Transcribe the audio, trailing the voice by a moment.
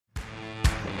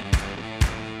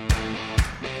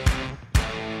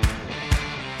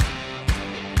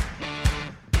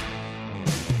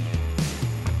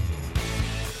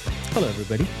Hello,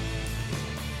 everybody.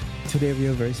 Today we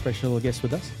have a very special guest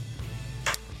with us.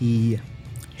 He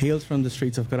hails from the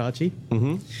streets of Karachi.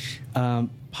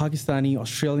 Pakistani,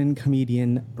 Australian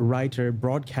comedian, writer,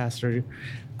 broadcaster,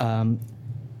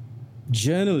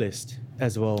 journalist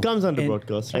as well. Comes under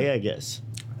broadcast, I guess.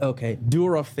 Okay,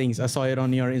 doer of things. I saw it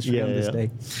on your Instagram this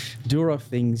day. Doer of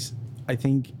things. I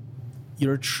think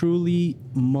you're a truly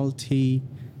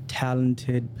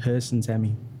multi-talented person,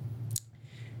 Sami.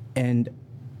 And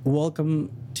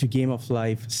welcome to Game of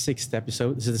Life 6th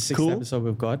episode. This is the 6th episode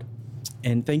we've got.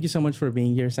 And thank you so much for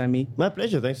being here, Sami. My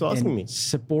pleasure. Thanks for asking me.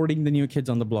 Supporting the new kids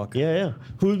on the block. Yeah.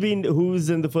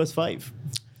 Who's in the first 5?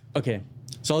 Okay.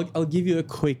 So I'll give you a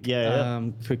quick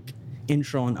quick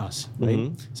intro on us,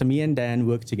 right? So me and Dan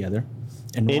work together.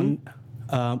 And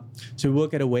so we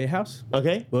work at a warehouse.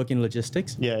 Okay. Work in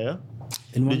logistics. Yeah.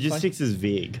 Logistics is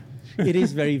vague. It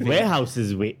is very vague. Warehouse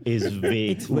is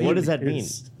vague. What does that mean?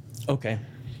 Okay.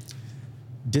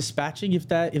 Dispatching, if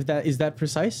that is that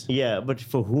precise? Yeah, but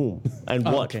for whom and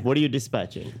what? Okay. What are you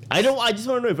dispatching? I just want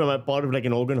to know if I'm a part of like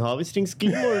an organ harvesting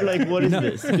scheme or like what is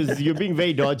this? Because you're being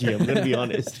very dodgy. I'm going to be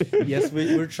honest. Yes,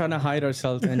 we're trying to hide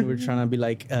ourselves and we're trying to be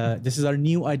like, this is our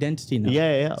new identity now.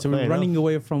 Yeah. So we're running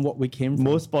away from what we came from.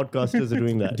 Most podcasters are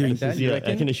doing that. You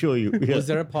I can assure you. Yeah. Was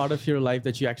there a part of your life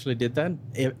that you actually did that?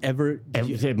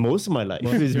 Most of my life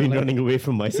has been running away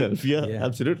from myself. Yeah.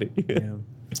 Absolutely. Yeah.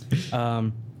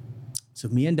 So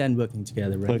me and Dan working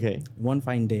together, right? Okay. One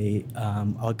fine day,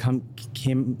 I'll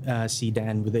see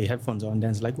Dan with the headphones on.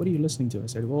 Dan's like, "What are you listening to?" I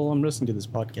said, "Well, I'm listening to this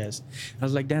podcast." I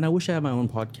was like, "Dan, I wish I had my own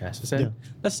podcast." I said,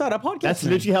 "Let's start a podcast." That's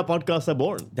literally how podcasts are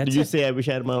born. Did you say, "I wish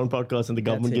I had my own podcast," and the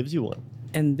government gives you one?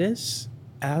 And this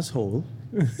asshole,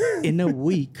 in a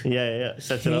week,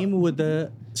 came with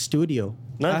a studio.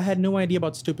 Nice. I had no idea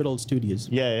about stupid old studios.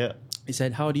 Yeah. He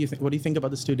said, what do you think about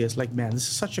the studio? It's like, man, this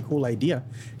is such a cool idea.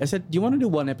 I said, do you want to do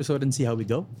one episode and see how we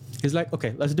go? He's like,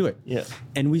 okay, let's do it. Yeah.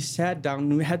 And we sat down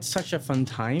and we had such a fun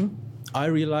time. I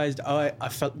realized I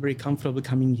felt very comfortable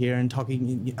coming here and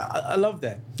talking. I love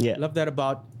that. Yeah. I love that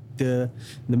about the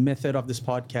method of this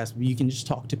podcast where you can just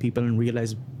talk to people and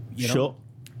realize,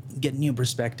 get new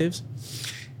perspectives.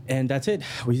 And that's it.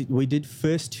 We did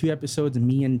first 2 episodes,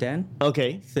 me and Dan.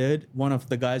 Okay. Third, one of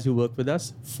the guys who worked with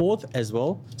us. Fourth as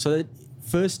well. So that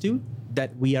first 2,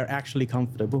 that we are actually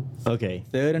comfortable. Okay.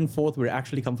 Third and fourth, we're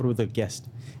actually comfortable with the guest.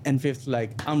 And fifth,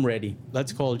 like, I'm ready.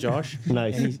 Let's call Josh.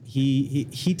 Nice. And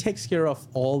he takes care of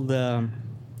all the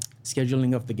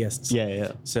scheduling of the guests.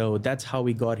 Yeah. So that's how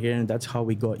we got here, and that's how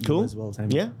we got you as well,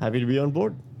 Sami. Yeah, happy to be on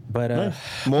board. But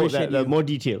nice. More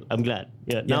detail. I'm glad.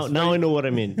 Yeah. Yes, now I know what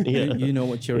I'm in. Yeah. You know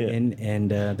what you're in,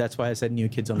 and that's why I said new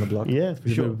kids on the block. Yeah, for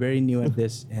sure. We're very new at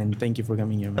this, and thank you for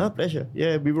coming here, man. Pleasure.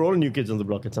 Yeah, we were all new kids on the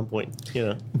block at some point.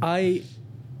 I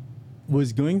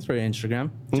was going through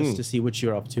Instagram just to see what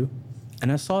you're up to,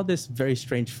 and I saw this very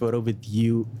strange photo with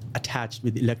you attached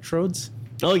with electrodes.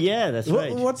 Oh yeah, that's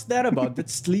right. What's that about? That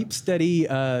sleep study?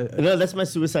 No, that's my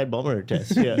suicide bomber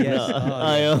test. Yeah. Yes.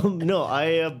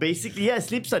 Basically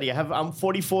sleep study. I'm a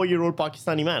 44-year-old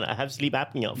Pakistani man. I have sleep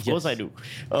apnea. Of course I do.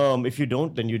 If you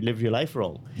don't, then you'd live your life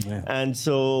wrong. Yeah. And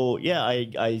so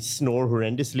I snore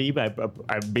horrendously.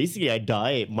 I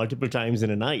die multiple times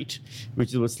in a night,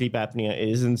 which is what sleep apnea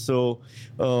is. And so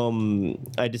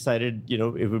I decided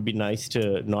it would be nice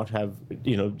to not have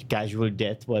casual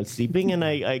death while sleeping, and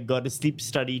I got a sleep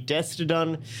study test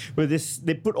done where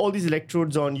they put all these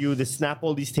electrodes on you, they snap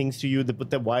all these things to you, they put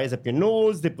the wires up your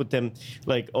nose, they put them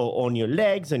like on your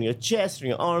legs, on your chest, on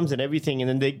your arms and everything, and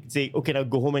then they say, okay, now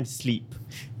go home and sleep.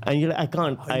 And you're like, I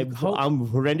can't. I'm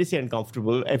horrendously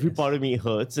uncomfortable. Every part of me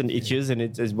hurts and itches and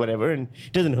it's whatever, and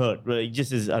it doesn't hurt, but it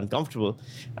just is uncomfortable.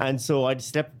 And so I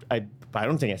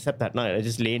don't think I slept that night. I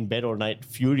just lay in bed all night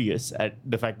furious at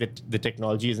the fact that the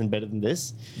technology isn't better than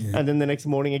this. Yeah. And then the next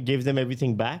morning I gave them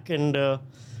everything back, and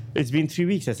it's been 3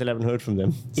 weeks. I still haven't heard from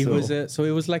them. It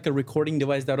was like a recording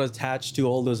device that was attached to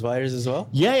all those wires as well?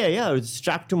 Yeah. It was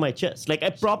strapped to my chest. Like I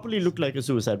properly looked like a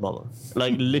suicide bomber.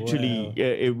 Like literally,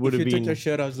 it would have been. If you took your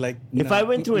shirt, I was like, if I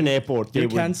went to an airport, they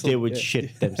would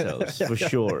shit themselves for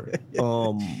sure.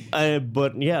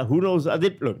 But yeah, who knows?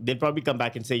 They'll probably come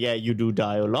back and say, yeah, you do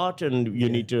die a lot, and you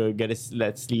need to get a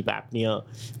sleep apnea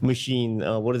machine.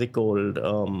 What are they called?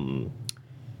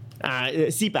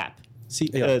 CPAP.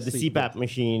 The CPAP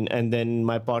machine, and then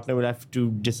my partner will have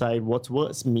to decide what's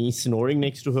worse, me snoring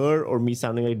next to her or me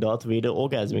sounding like Darth Vader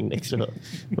orgasming next to her.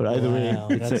 But either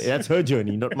way, that's her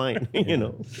journey, not mine.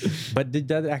 But did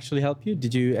that actually help you?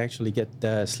 Did you actually get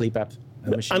the sleep app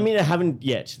machine? I mean, I haven't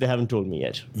yet. They haven't told me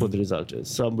yet what the result is,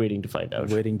 so I'm waiting to find out.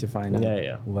 Yeah.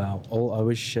 Yeah. Wow. I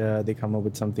wish they come up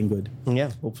with something good.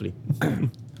 Yeah, hopefully.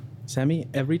 Sami,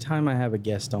 every time I have a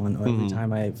guest on, or every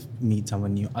time I meet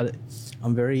someone new,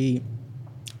 I'm very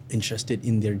interested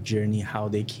in their journey, how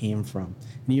they came from.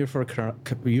 And you're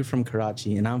from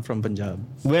Karachi, and I'm from Punjab.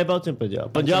 Whereabouts in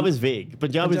Punjab? Punjab is vague.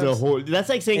 Punjab is a whole. That's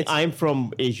like saying I'm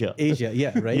from Asia. Asia,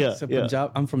 yeah, right. Yeah, so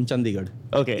Punjab, I'm from Chandigarh.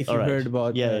 Okay, if you heard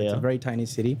about, it's a very tiny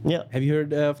city. Yeah. Have you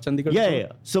heard of Chandigarh?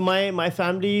 Yeah. So my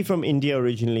family from India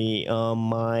originally.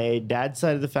 My dad's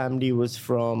side of the family was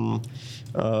from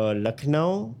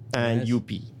Lucknow and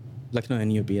UP. Lucknow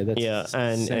and UP, and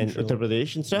Uttar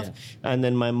Pradesh and stuff. Yeah. And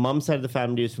then my mom's side of the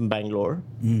family is from Bangalore,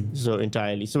 so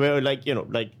entirely. So we're like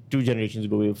 2 generations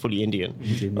ago, we were fully Indian.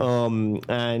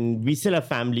 And we still have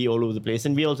family all over the place,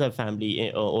 and we also have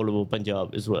family all over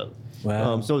Punjab as well.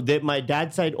 Wow. So my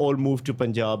dad's side all moved to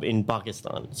Punjab in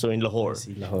Pakistan, so in Lahore.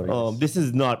 Lahore, yes. This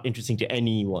is not interesting to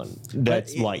anyone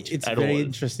that's white. It's at very all.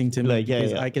 interesting to me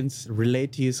because I can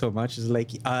relate to you so much. It's like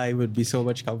I would be so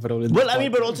much comfortable.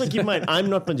 But also keep in mind, I'm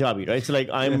not Punjabi, right? So like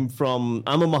I'm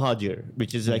a Mahajir,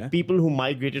 which is like people who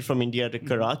migrated from India to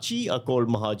Karachi are called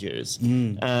Mahajirs,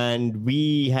 and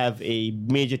we have a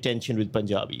major tension with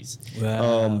Punjabis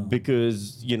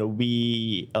because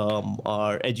we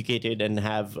are educated and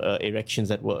have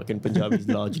erections at work, and Punjabis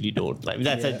largely don't. Like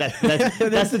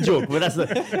that's the joke.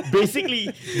 But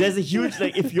basically there's a huge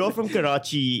if you're from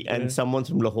Karachi and someone's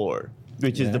from Lahore,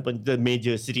 which is the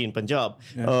major city in Punjab,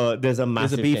 there's a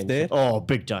massive beef tension. there? Oh,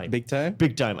 big time. Big time?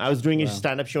 Big time. I was doing a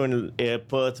stand-up show in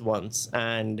Perth once,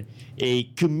 and a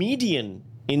comedian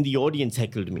in the audience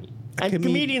heckled me. And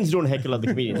comedians don't heckle other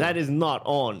comedians. That is not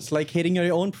on. It's like hating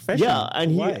your own profession. Yeah,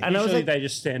 and I was like, they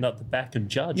just stand up the back and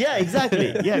judge. Yeah,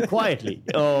 exactly. Yeah, quietly.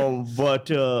 But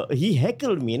he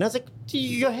heckled me, and I was like,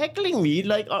 "You're heckling me?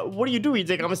 Like, what do you do?" He's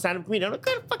like, "I'm a stand-up comedian." I'm like,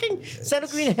 "What fucking stand-up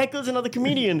comedian heckles another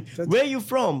comedian? Where are you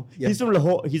from?" Yeah. He's from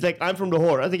Lahore. He's like, "I'm from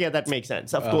Lahore." I was like, "Yeah, that makes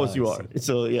sense. Of course you are."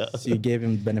 So yeah. So you gave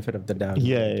him the benefit of the doubt.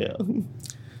 Yeah.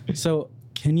 So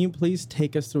can you please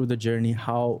take us through the journey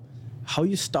how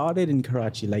you started in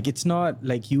Karachi? Like, it's not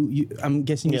like you I'm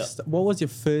guessing what was your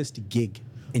first gig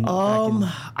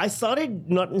I started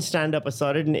not in stand-up, I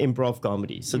started in improv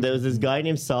comedy. So there was this guy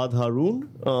named Saad Haroon,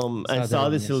 and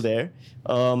Saad is still there.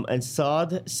 And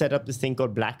Saad set up this thing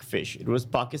called Blackfish. It was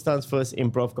Pakistan's first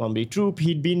improv comedy troupe.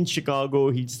 He'd been in Chicago,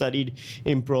 he'd studied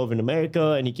improv in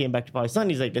America, and he came back to Pakistan.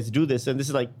 He's like, let's do this. And this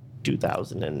is like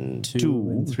 2002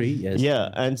 and 3, yes. Yeah,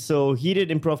 and so he did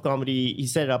improv comedy. He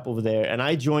set it up over there, and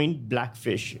I joined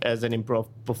Blackfish as an improv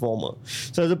performer.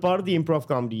 So as a part of the improv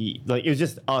comedy, like it was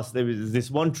just us. There was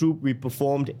this one troupe. We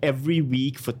performed every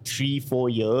week for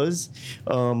 3-4 years.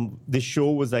 The show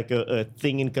was like a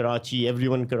thing in Karachi.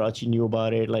 Everyone in Karachi knew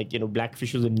about it. Like,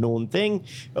 Blackfish was a known thing.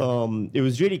 It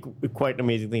was really quite an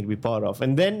amazing thing to be part of.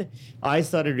 And then I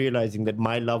started realizing that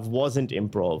my love wasn't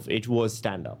improv. It was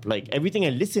stand-up. Like everything I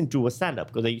listened to was stand-up,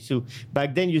 because I used to,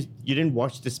 back then you didn't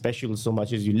watch the specials so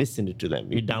much as you listened to them.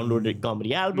 You downloaded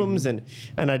comedy albums, and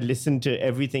I'd listen to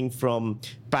everything from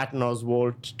Patton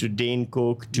Oswalt to Dane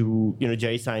Cook to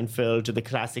Jerry Seinfeld to the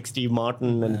classic Steve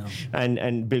Martin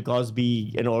and Bill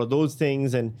Cosby and all of those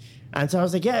things, and so I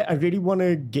was like, I really want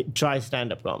to try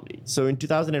stand-up comedy. So in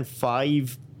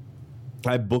 2005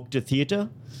 I booked a theater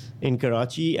in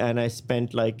Karachi, and I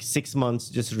spent like 6 months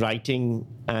just writing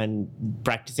and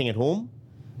practicing at home.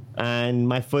 And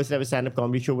my first ever stand-up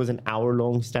comedy show was an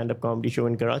hour-long stand-up comedy show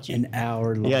in Karachi. An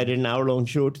hour long? Yeah, I did an hour-long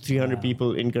show to 300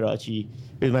 people in Karachi.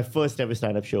 It was my first ever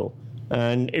stand-up show.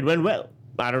 And it went well.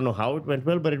 I don't know how it went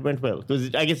well, but it went well.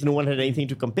 Because I guess no one had anything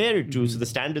to compare it to, so the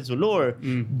standards were lower,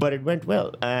 but it went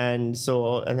well. And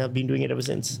I've been doing it ever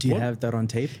since. Do you have that on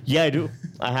tape? Yeah, I do.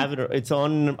 I have it. It's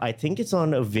on, I think it's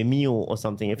on a Vimeo or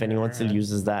something, if anyone still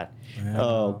uses that.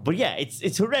 But yeah,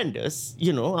 it's horrendous.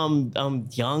 I'm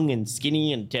young and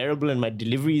skinny and terrible, and my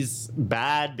delivery is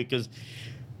bad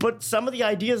but some of the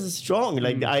ideas are strong.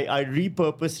 Like I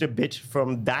repurposed a bit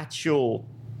from that show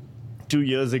 2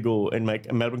 years ago in my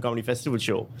Melbourne Comedy Festival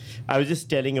show. I was just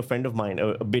telling a friend of mine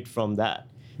a bit from that.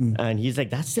 And he's like,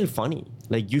 that's still funny.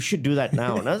 Like, you should do that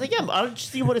now. And I was like, yeah, I'll just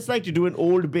see what it's like to do an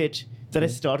old bit that I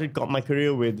started my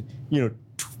career with,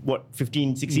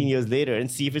 15, 16 years later,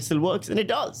 and see if it still works. And it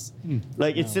does.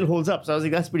 It still holds up. So I was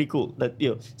like, that's pretty cool. That,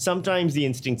 sometimes the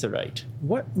instincts are right.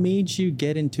 What made you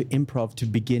get into improv to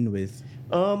begin with?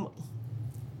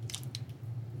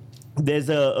 There's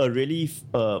a really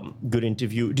good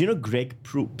interview. Do you know Greg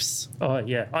Proops? Oh,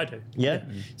 yeah, I do. Yeah?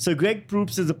 So Greg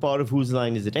Proops is a part of Whose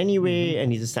Line Is It Anyway?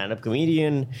 And he's a stand-up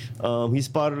comedian. He's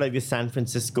part of like the San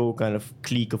Francisco kind of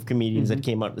clique of comedians that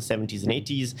came out in the 70s and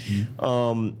 80s.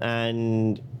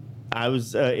 And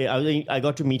I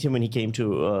got to meet him when he came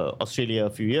to Australia a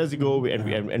few years ago,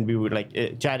 and we were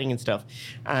like chatting and stuff.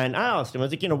 And I asked him, I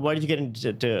was like, why did you get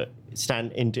into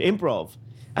improv?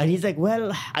 And he's like,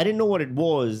 well, I didn't know what it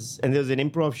was, and there was an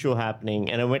improv show happening,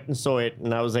 and I went and saw it,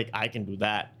 and I was like, I can do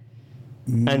that.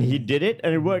 And he did it,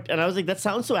 and it worked. And I was like, that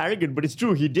sounds so arrogant, but it's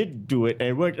true. He did do it, and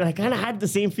it worked. And I kind of had the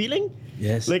same feeling.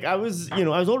 Yes. Like I was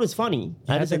always funny.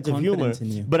 I had a sense of humor,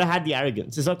 in you. but I had the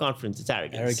arrogance. It's not confidence, it's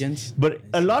arrogance. Arrogance. But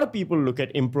a lot of people look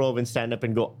at improv and stand up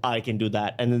and go, I can do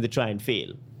that, and then they try and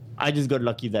fail. I just got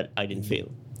lucky that I didn't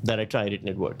fail, that I tried it and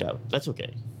it worked out. That's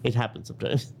okay. It happens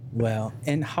sometimes. Well,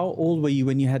 and how old were you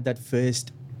when you had that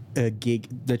first gig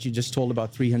that you just told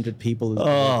about 300 people?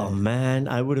 Oh, man.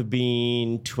 I would have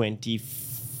been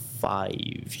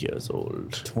 25 years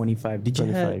old. 25.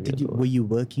 Old. Were you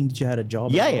working? Did you have a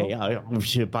job? Yeah.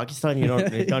 Pakistan, you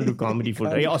can't do comedy full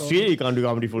time. Australia, you can't do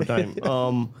comedy full time.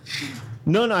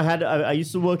 No, I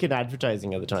used to work in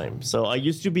advertising at the time. So I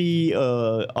used to be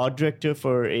art director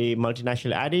for a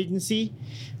multinational ad agency.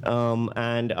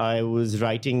 And I was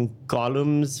writing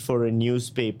columns for a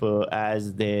newspaper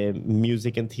as their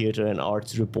music and theater and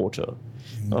arts reporter.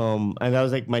 And that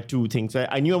was like my two things.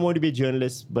 I knew I wanted to be a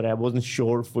journalist, but I wasn't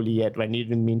sure fully yet. I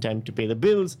needed in the meantime to pay the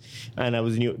bills. And I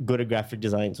was good at graphic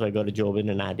design, so I got a job in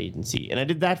an ad agency. And I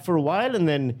did that for a while, and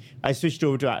then I switched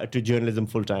over to journalism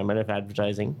full time. I left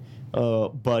advertising.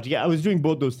 But yeah, I was doing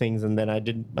both those things, and then I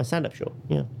did my stand-up show.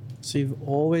 Yeah. So you've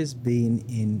always been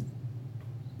in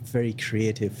very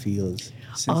creative fields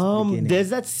since the beginning. There's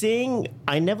that saying,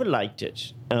 I never liked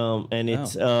it. And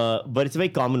it's but it's a very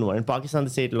common one. In Pakistan, they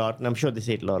say it a lot, and I'm sure they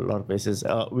say it a lot of places,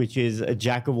 which is a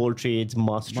jack of all trades,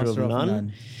 master of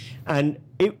none. And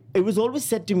it was always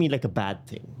said to me like a bad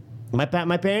thing. My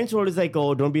parents were always like,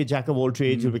 oh, don't be a jack of all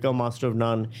trades, you'll become master of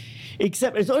none.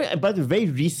 Except, it's only, but very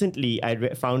recently,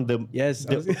 I found the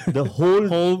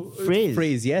whole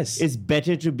phrase. Yes. Is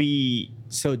better to be...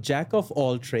 So, jack of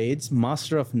all trades,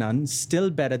 master of none, still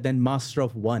better than master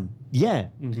of one. Yeah.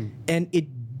 Mm-hmm. And it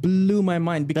blew my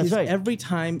mind because right. every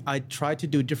time I try to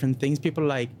do different things, people are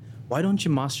like, why don't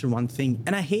you master one thing?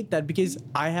 And I hate that because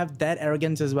I have that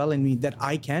arrogance as well in me that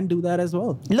I can do that as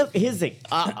well. Look, here's the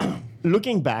thing.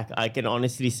 Looking back, I can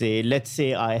honestly say, let's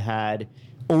say I had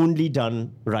only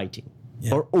done writing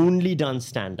or only done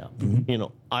stand-up. Mm-hmm.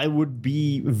 I would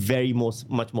be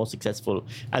much more successful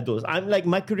at those. I'm like,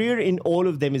 my career in all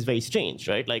of them is very strange,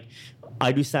 right? Like,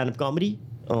 I do stand-up comedy.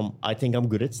 I think I'm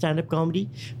good at stand-up comedy,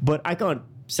 but I can't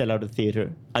sell out a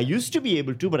theater. I used to be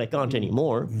able to, but I can't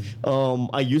anymore.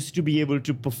 I used to be able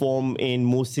to perform in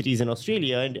most cities in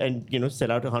Australia and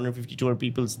sell out 150, 200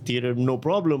 people's theater, no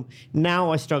problem.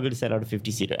 Now I struggle to sell out a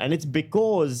 50-seater. And it's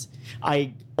because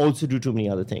I also do too many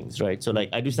other things, right? So like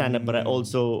I do stand-up, but I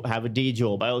also have a day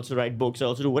job. I also write books. I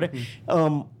also do whatever.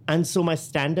 And so my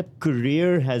stand-up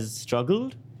career has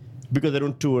struggled because I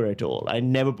don't tour at all. I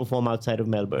never perform outside of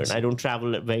Melbourne. I don't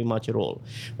travel very much at all.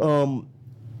 But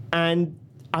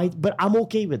I'm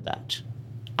okay with that.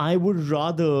 I would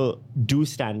rather do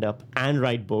stand-up and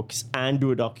write books and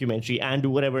do a documentary and do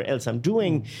whatever else I'm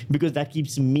doing because that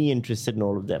keeps me interested in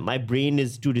all of them. My brain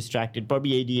is too distracted,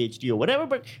 probably ADHD or whatever,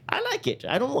 but I like it.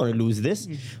 I don't want to lose this.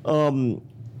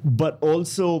 But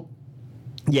also,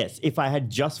 yes, if I had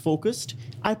just focused,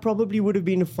 I probably would have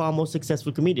been a far more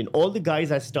successful comedian. All the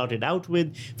guys I started out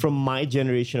with from my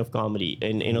generation of comedy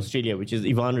in Australia, which is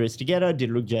Ivan Ristigera,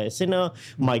 Dilruk Jayasinha,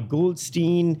 Mike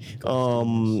Goldstein,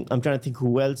 I'm trying to think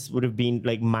who else would have been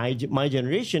like my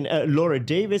generation, Laura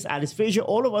Davis, Alice Fraser,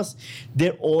 all of us,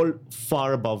 they're all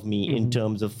far above me in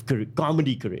terms of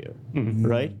comedy career,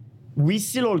 right? We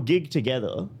still all gig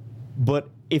together,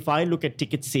 but if I look at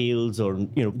ticket sales or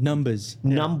numbers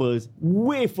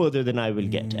way further than I will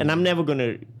get, and I'm never going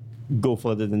to go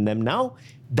further than them now,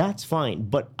 that's fine.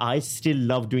 But I still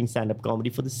love doing stand-up comedy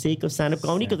for the sake of stand-up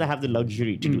comedy because I have the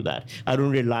luxury to do that. I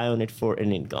don't rely on it for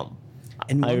an income.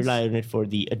 And I rely on it for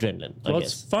the adrenaline. Well,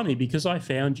 it's funny because I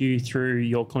found you through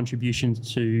your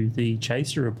contributions to the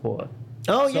Chaser Report.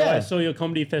 Oh, so yeah. I saw your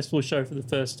comedy festival show for the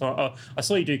first time. Oh, I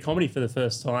saw you do comedy for the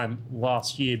first time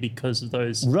last year because of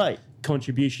those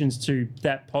contributions to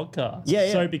that podcast.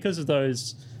 Yeah. So because of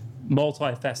those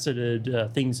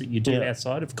multifaceted things that you do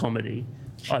outside of comedy,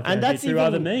 I found you through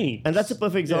other means. And that's a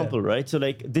perfect example, right? So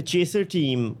like the Chaser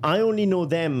team, I only know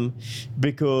them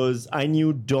because I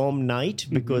knew Dom Knight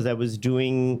because I was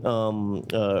doing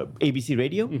ABC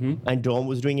Radio and Dom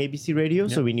was doing ABC Radio.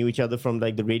 So we knew each other from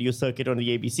like the radio circuit on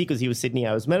the ABC because he was Sydney,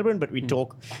 I was Melbourne, but we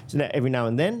talk every now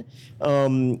and then.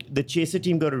 The Chaser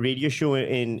team got a radio show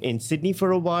in Sydney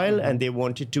for a while and they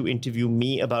wanted to interview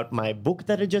me about my book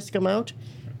that had just come out.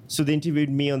 So they interviewed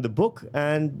me on the book,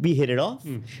 and we hit it off.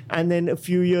 And then a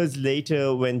few years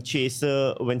later, when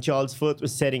Charles Firth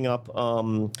was setting up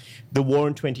The War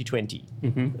in 2020,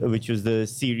 which was the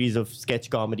series of sketch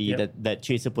comedy that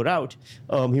Chaser put out,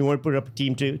 he wanted to put up a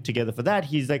team together for that.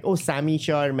 He's like, oh, Sami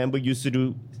Shah, I remember, used to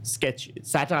do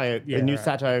satire, a new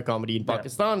satire comedy in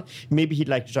Pakistan. Maybe he'd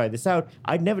like to try this out.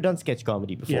 I'd never done sketch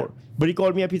comedy before. But he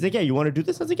called me up. He's like, yeah, you want to do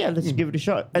this? I was like, yeah, let's give it a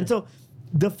shot. And so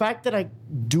the fact that I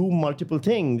do multiple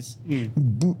things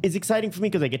is exciting for me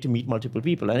because I get to meet multiple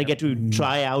people and I get to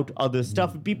try out other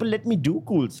stuff. People let me do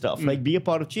cool stuff, like be a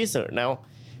part of Chaser. Now,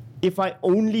 if I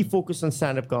only focus on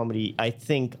stand-up comedy, I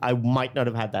think I might not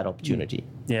have had that opportunity.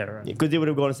 Yeah, right. Because they would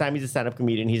have gone, Sammy's a stand-up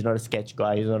comedian. He's not a sketch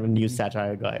guy. He's not a new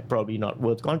satire guy. Probably not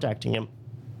worth contacting him.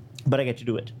 But I get to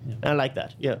do it. And I like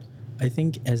that. Yeah. I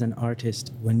think as an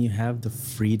artist, when you have the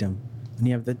freedom, when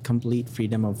you have the complete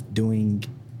freedom of doing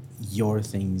your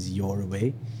things your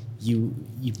way, you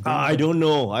I don't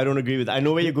know. I don't agree with that. I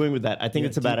know where you're going with that. I think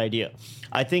it's a bad idea.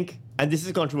 I think, and this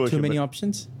is controversial. Too many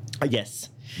options? Yes.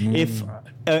 If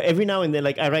every now and then,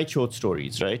 like I write short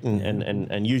stories, right?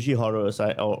 And usually horror,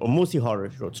 or mostly horror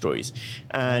short stories.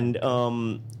 And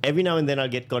every now and then I'll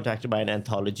get contacted by an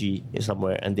anthology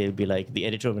somewhere, and they'll be like, the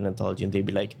editor of an anthology, and they'll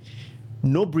be like,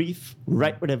 no brief,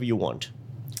 write whatever you want.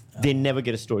 They never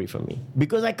get a story from me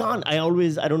because I can't. I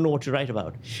don't know what to write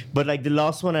about. But like the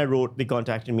last one I wrote, they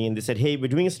contacted me and they said, hey, we're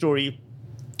doing a story.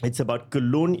 It's about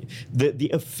the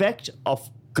effect of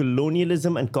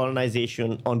colonialism and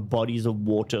colonization on bodies of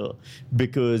water,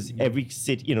 because every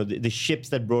city, the ships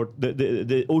that brought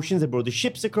the oceans that brought the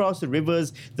ships across, the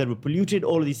rivers that were polluted,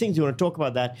 all of these things. You want to talk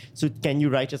about that. So can you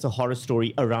write us a horror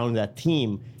story around that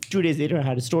theme? 2 days later, I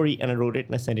had a story and I wrote it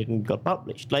and I sent it and it got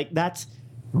published. Like that's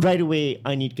right away,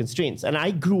 I need constraints. And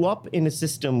I grew up in a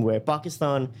system where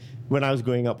Pakistan, when I was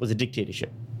growing up, was a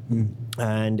dictatorship.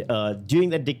 And during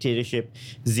that dictatorship,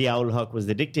 Zia-ul Haq was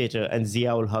the dictator, and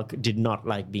Zia-ul Haq did not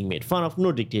like being made fun of.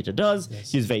 No dictator does.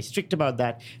 Yes. He was very strict about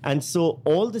that. And so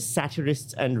all the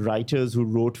satirists and writers who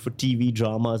wrote for TV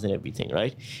dramas and everything,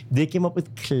 right, they came up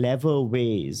with clever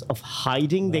ways of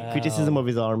hiding their criticism of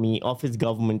his army, of his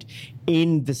government,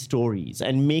 in the stories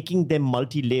and making them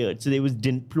multi-layered. So there was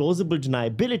plausible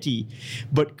deniability,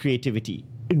 but creativity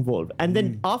involved. And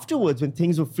then afterwards, when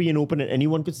things were free and open and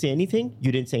anyone could say anything,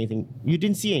 you didn't say anything. You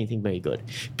didn't see anything very good.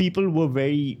 People were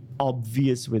very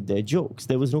obvious with their jokes.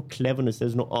 There was no cleverness. There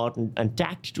was no art and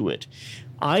tact to it.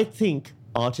 I think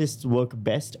artists work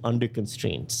best under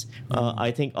constraints.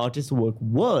 I think artists work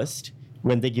worst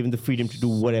when they're given the freedom to do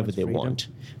whatever they want.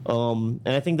 And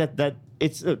I think that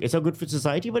it's not good for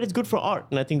society, but it's good for art.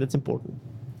 And I think that's important.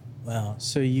 Wow.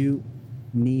 So you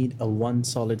need a one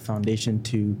solid foundation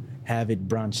to have it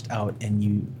branched out, and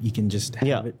you can just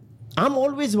have it. I'm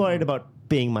always worried about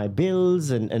paying my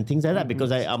bills and things like that,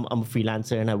 because I'm a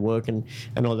freelancer and I work and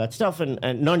all that stuff,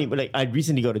 and not even like I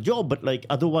recently got a job, but like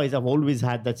otherwise I've always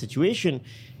had that situation,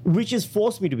 which has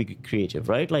forced me to be creative,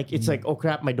 right? Like it's like, oh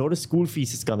crap, my daughter's school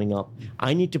fees is coming up.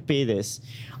 I need to pay this.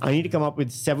 I need to come up with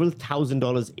several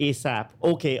 $1,000s ASAP.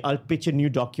 Okay, I'll pitch a new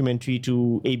documentary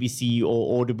to ABC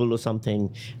or Audible or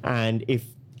something, and if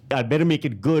I better make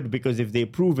it good, because if they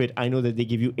approve it, I know that they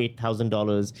give you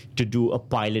 $8,000 to do a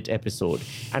pilot episode,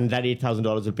 and that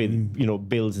 $8,000 will pay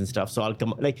bills and stuff. So I'll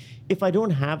come. Like if I don't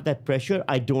have that pressure,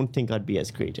 I don't think I'd be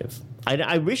as creative.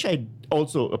 I wish I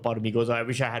also, a part of me goes, I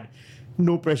wish I had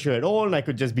no pressure at all and I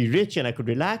could just be rich and I could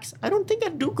relax. I don't think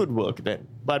I'd do good work then,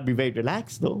 but I'd be very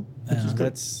relaxed though.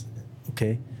 That's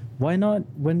okay. Why not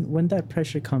when that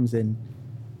pressure comes in,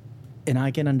 and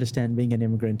I can understand being an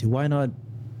immigrant too, why not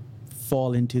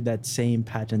fall into that same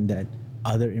pattern that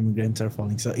other immigrants are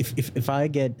falling? So if I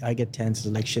get tense,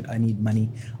 like shit, I need money,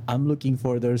 I'm looking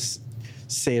for those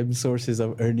same sources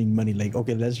of earning money. Like,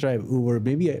 okay, let's drive Uber,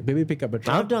 maybe pick up a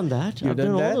truck. I've done that. I've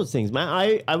done all those things,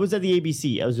 man. I was at the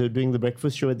ABC. I was doing the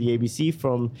breakfast show at the ABC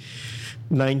from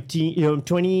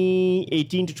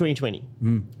 2018 to 2020,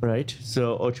 right?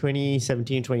 So, or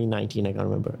 2017, 2019, I can't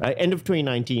remember. End of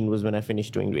 2019 was when I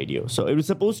finished doing radio. So it was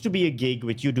supposed to be a gig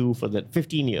which you do for the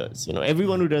 15 years.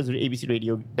 Everyone who does ABC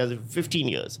radio does it for 15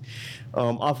 years.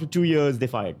 After 2 years, they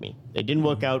fired me. It didn't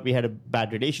work out. We had a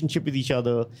bad relationship with each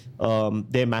other.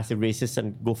 They're massive racists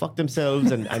and go fuck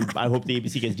themselves. And I hope the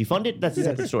ABC gets defunded. That's a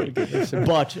separate story.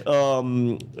 But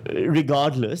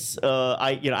regardless,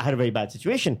 I had a very bad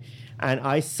situation. And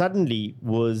I suddenly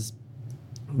was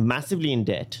massively in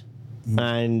debt.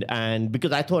 And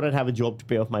because I thought I'd have a job to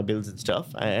pay off my bills and stuff.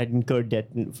 I had incurred debt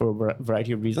for a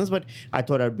variety of reasons, but I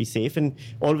thought I'd be safe. And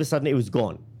all of a sudden, it was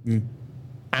gone.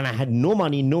 And I had no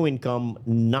money, no income,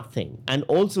 nothing. And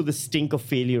also the stink of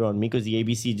failure on me because the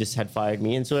ABC just had fired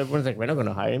me. And so everyone's like, we're not going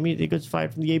to hire me. They got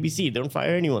fired from the ABC. They don't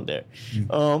fire anyone there.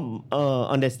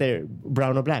 Unless they're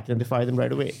brown or black. Then they fire them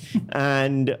right away.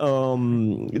 And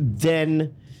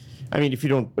then... I mean, if you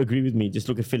don't agree with me, just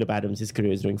look at Philip Adams. His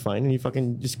career is doing fine. And he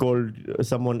fucking just called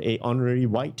someone a honorary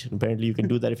white. And apparently you can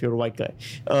do that if you're a white guy.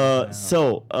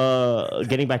 So,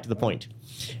 getting back to the point.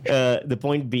 The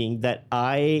point being that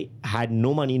I had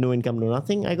no money, no income, no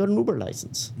nothing. I got an Uber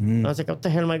license. I was like, what the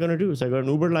hell am I going to do? So I got an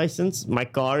Uber license. My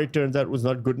car, it turns out, was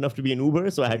not good enough to be an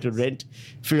Uber. So I had to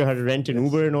figure out how to rent an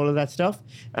Uber and all of that stuff.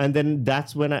 And then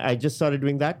that's when I just started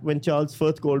doing that when Charles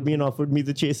Firth called me and offered me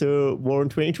the Chaser War in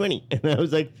 2020. And I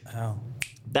was like,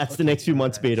 that's the next few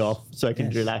months paid off. So I can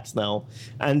relax now.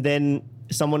 And then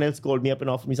someone else called me up and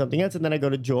offered me something else. And then I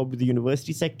got a job with the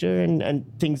university sector and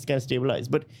things kind of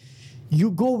stabilized. But you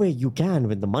go where you can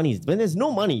when when there's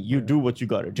no money, you do what you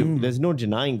got to do. There's no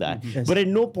denying that. Yes. But at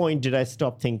no point did I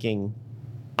stop thinking,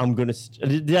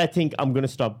 did I think I'm going to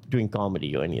stop doing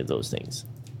comedy or any of those things?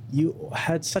 You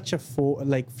had such a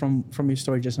from your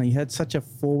story just now, you had such a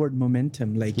forward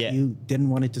momentum. You didn't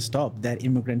want it to stop. That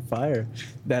immigrant fire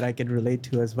that I could relate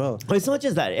to as well. But it's not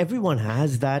just that. Everyone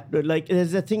has that. Like,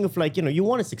 there's a thing of you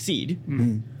want to succeed.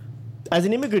 As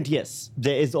an immigrant, yes.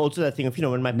 There is also that thing of,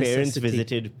 when my parents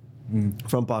visited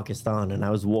from Pakistan and I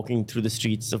was walking through the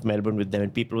streets of Melbourne with them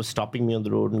and people were stopping me on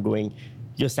the road and going,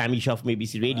 you're Sami Shah from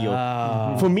ABC Radio.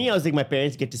 For me, I was like, my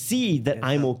parents get to see that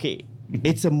I'm okay.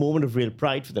 It's a moment of real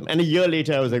pride for them. And a year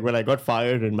later, I was like, well, I got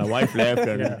fired and my wife left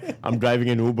and I'm driving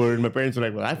an Uber and my parents were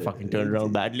like, well, that fucking turned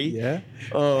around badly.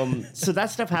 So that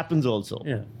stuff happens also.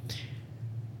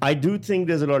 I do think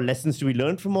there's a lot of lessons to be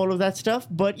learned from all of that stuff.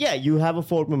 But yeah, you have a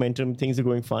forward momentum. Things are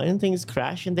going fine and things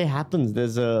crash and they happen.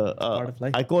 There's part of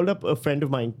life. I called up a friend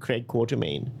of mine, Craig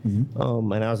Quartermain.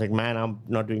 And I was like, man, I'm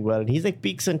not doing well. And he's like,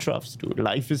 peaks and troughs, dude.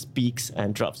 Life is peaks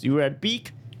and troughs. You were at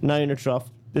peak, now you're in a trough.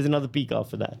 There's another peak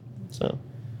after that. So,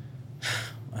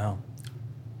 wow.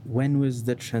 When was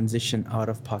the transition out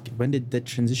of Pakistan? When did the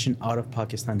transition out of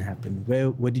Pakistan happen?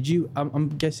 Where did you? I'm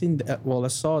guessing. I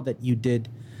saw that you did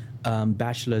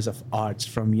Bachelor's of Arts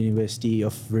from University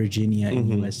of Virginia in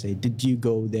USA. Did you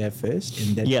go there first?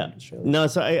 And then No,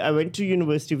 so I went to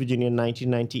University of Virginia in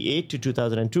 1998 to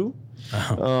 2002.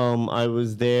 I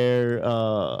was there.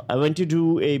 I went to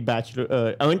do a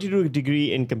bachelor. I went to do a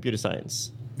degree in computer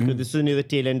science. So this was near the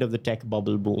tail end of the tech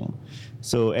bubble boom.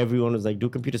 So everyone was like, do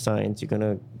computer science. You're going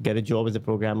to get a job as a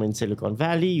programmer in Silicon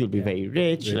Valley. You'll be very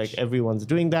rich. Like everyone's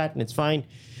doing that and it's fine.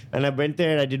 And I went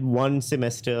there and I did one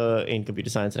semester in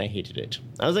computer science and I hated it.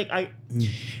 I was like,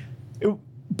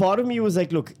 part of me was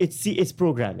like, look, it's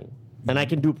programming. And I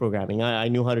can do programming. I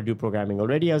knew how to do programming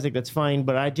already. I was like, that's fine.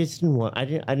 But I just I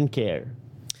didn't care.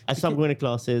 I stopped going to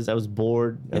classes. I was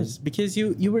bored. Yes, because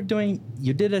you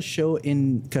did a show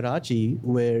in Karachi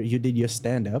where you did your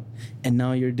stand-up, and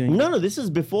now you're doing... No, this is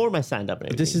before my stand-up.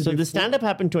 So the stand-up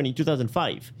happened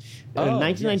 2005.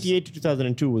 1998 to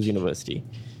 2002 was university.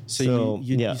 So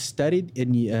you studied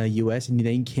in US and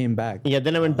then came back. Yeah,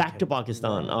 then I went back to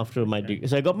Pakistan after my degree.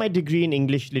 So I got my degree in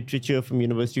English literature from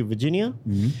University of Virginia.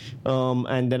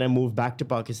 And then I moved back to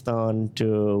Pakistan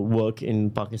to work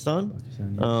in Pakistan.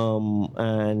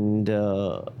 And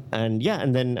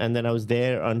then I was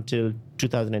there until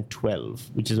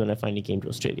 2012, which is when I finally came to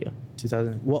Australia.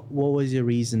 What was your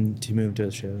reason to move to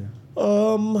Australia?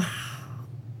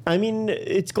 I mean,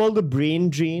 it's called the brain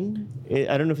drain.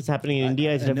 I don't know if it's happening in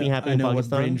India. It's definitely happening in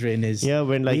Pakistan. What brain drain is. Yeah,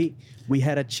 when we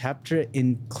had a chapter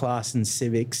in class in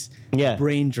civics. Yeah.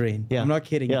 Brain drain. Yeah. I'm not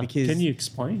kidding. Yeah. Because can you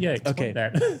explain? Yeah, explain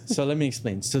that. So let me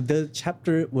explain. So the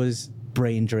chapter was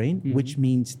brain drain, which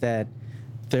means that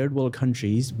third world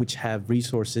countries which have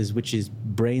resources, which is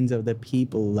brains of the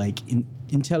people, like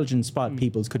intelligent smart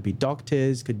people, could be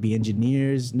doctors, could be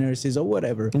engineers, nurses, or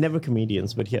whatever. Never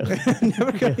comedians, but yeah.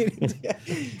 Never comedians, yeah.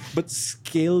 But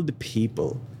skilled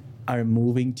people are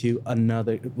moving to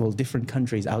different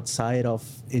countries outside of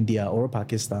India or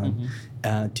Pakistan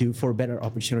for better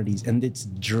opportunities, and it's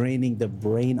draining the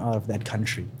brain out of that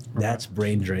country. That's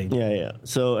brain drain. Yeah.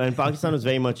 So, and Pakistan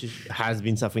has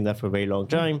been suffering that for a very long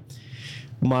time.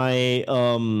 My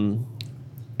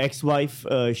ex-wife,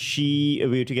 we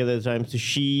were together at the time, so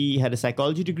she had a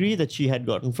psychology degree that she had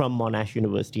gotten from Monash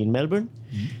University in Melbourne.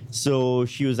 So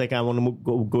she was like, I want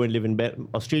to go and live in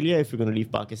Australia if we're going to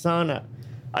leave Pakistan.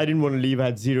 I didn't want to leave. I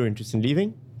had zero interest in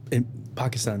leaving. In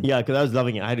Pakistan? Yeah, because I was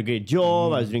loving it. I had a great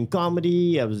job. I was doing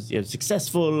comedy. I was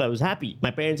successful. I was happy.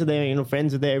 My parents are there,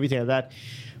 friends are there, everything like that.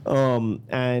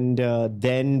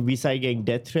 Then we started getting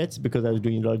death threats because I was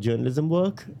doing a lot of journalism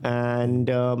work, and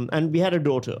we had a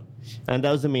daughter, and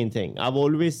that was the main thing. I've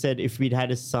always said if we'd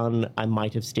had a son, I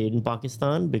might have stayed in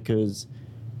Pakistan because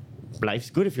life's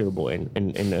good if you're a boy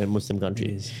in a Muslim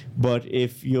country. But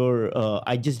if you're,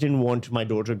 I just didn't want my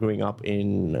daughter growing up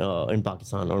in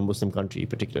Pakistan or a Muslim country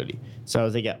particularly. So I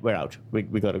was like, yeah, we're out. We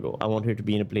got to go. I want her to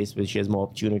be in a place where she has more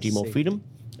opportunity, more freedom.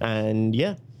 And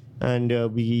yeah. And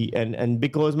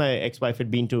because my ex-wife had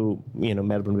been to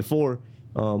Melbourne before,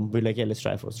 we're like, yeah, let's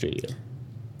try for Australia.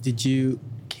 Did you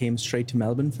came straight to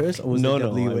Melbourne first, or was it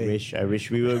WA? I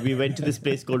wish we went to this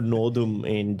place called Northam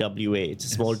in WA. It's a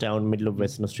small town middle of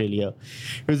Western Australia.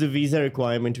 It was a visa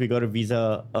requirement. We got a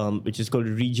visa which is called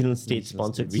a regional state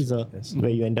sponsored visa,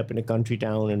 where you end up in a country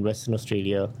town in Western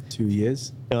Australia. 2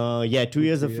 years. 2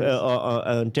 years of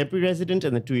temporary resident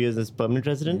and then 2 years as permanent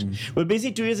resident. Well,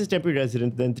 basically 2 years as temporary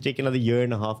resident, then they take another year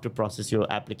and a half to process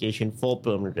your application for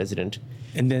permanent resident.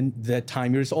 And then that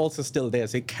time you're also still there,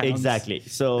 so it counts. Exactly.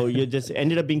 So you just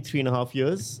ended up being 3.5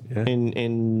 years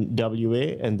in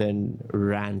WA and then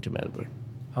ran to Melbourne.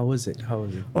 How was it?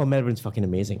 Oh, Melbourne's fucking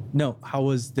amazing. No, how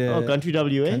was the... country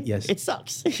WA? Yes. It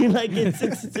sucks. Like,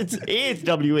 it's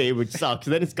WA, which sucks.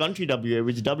 Then it's country WA,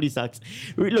 which doubly sucks.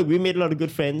 We made a lot of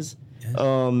good friends. Yes.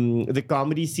 The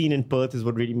comedy scene in Perth is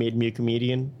what really made me a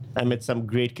comedian. I met some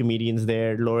great comedians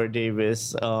there. Laura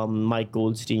Davis, Mike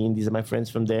Goldstein. These are my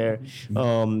friends from there.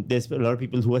 There's a lot of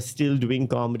people who are still doing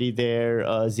comedy there.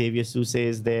 Xavier Souse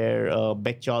is there.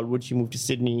 Beck Charlwood, she moved to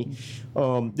Sydney.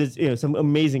 There's some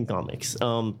amazing comics.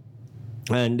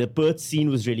 And the Perth scene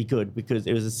was really good because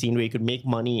it was a scene where you could make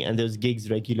money and there was gigs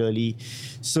regularly.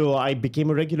 So I became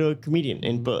a regular comedian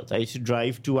in Perth. I used to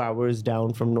drive 2 hours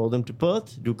down from Northam to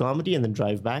Perth, do comedy, and then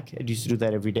drive back. I used to do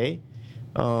that every day.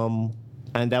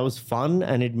 And that was fun,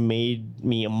 and it made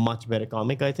me a much better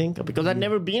comic, I think, because I'd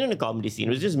never been in a comedy scene.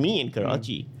 It was just me in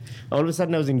Karachi. All of a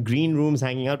sudden, I was in green rooms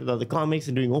hanging out with other comics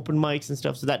and doing open mics and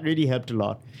stuff, so that really helped a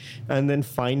lot. And then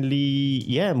finally,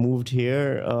 moved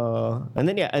here.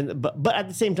 But at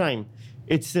the same time,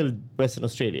 it's still Western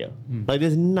Australia. Like,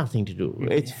 there's nothing to do.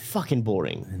 It's fucking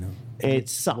boring. I know. It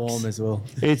sucks. Warm as well.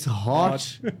 It's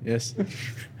hot. Yes.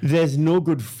 There's no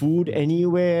good food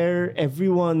anywhere.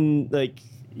 Everyone,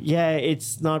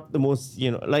 it's not the most,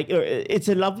 it's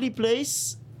a lovely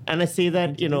place. And I say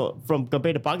that, from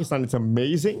compared to Pakistan, it's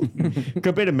amazing.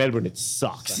 Compared to Melbourne, it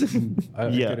sucks. And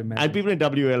people in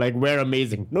WA are like, we're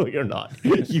amazing. No, you're not.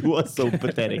 You are so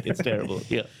pathetic. It's terrible.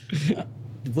 Yeah.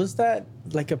 Was that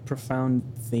like a profound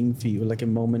thing for you, like a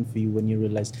moment for you when you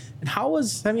realized? And how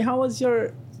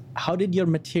did your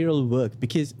material work?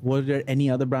 Because were there any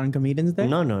other brown comedians there?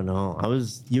 No.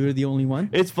 You were the only one?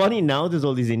 It's funny, now there's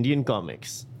all these Indian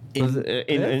comics.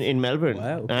 In Melbourne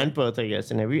and Perth, I guess,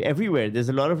 and everywhere. There's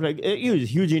a lot of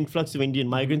huge influx of Indian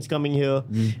migrants coming here,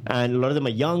 and a lot of them are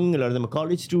young, a lot of them are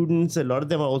college students, a lot of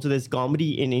them are also, there's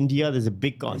comedy in India. There's a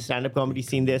big stand-up comedy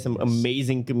scene there, some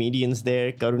amazing comedians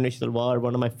there. Karunesh Talwar,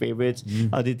 one of my favorites,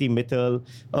 Aditi Mittal,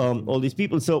 all these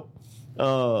people. So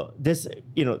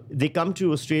they come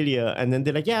to Australia and then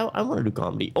they're like, yeah, I want to do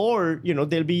comedy. Or,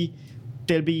 there'll be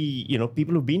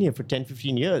people who've been here for 10,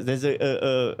 15 years. There's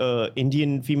a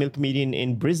Indian female comedian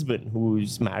in Brisbane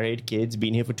who's married, kids,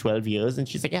 been here for 12 years. And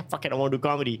she's like, yeah, fuck it, I want to do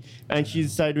comedy. And she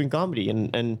started doing comedy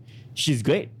and she's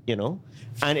great,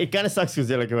 And it kind of sucks because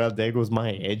they're like, well, there goes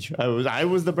my edge. I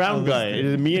was the brown guy. It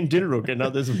was me and Dilruk, and now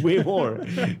there's way more.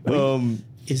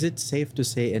 Is it safe to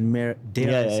say, and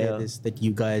dare I say this, that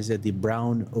you guys are the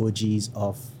brown OGs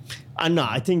of... No,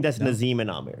 I think that's Nazim and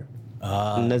Amir.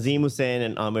 Nazim Hussain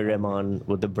and Amir Rahman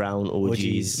were the brown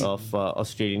OGs of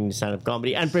Australian stand-up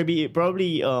comedy. And probably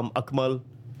Akmal.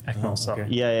 Okay.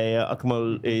 Yeah.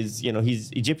 Akmal is,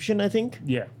 he's Egyptian, I think.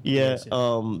 Yeah.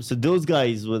 So those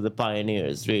guys were the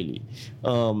pioneers, really.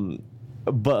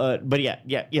 But yeah.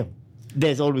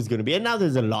 There's always going to be, and now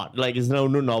there's a lot. Like, there's no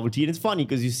novelty, and it's funny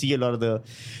because you see a lot of the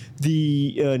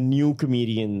new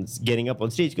comedians getting up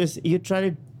on stage because you try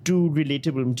to do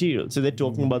relatable material. So they're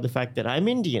talking about the fact that I'm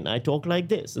Indian, I talk like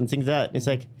this, and things like that. It's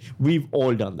like we've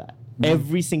all done that.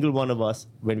 Every single one of us,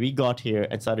 when we got here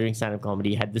and started doing stand-up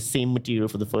comedy, had the same material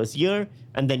for the first year,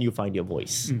 and then you find your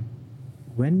voice.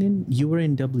 When you were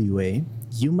in WA,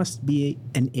 you must be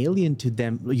an alien to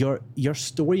them. Your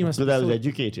story must be I was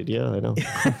educated, yeah, I know.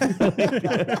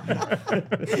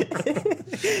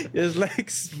 It's like,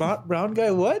 smart brown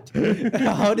guy, what?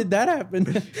 How did that happen?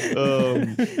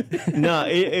 No,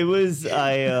 it was,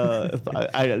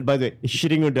 by the way,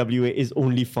 shitting on WA is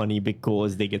only funny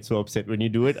because they get so upset when you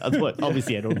do it. Otherwise,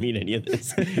 obviously, I don't mean any of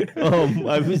this.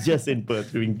 I was just in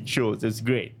Perth doing shows. It's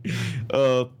great.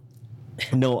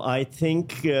 No, I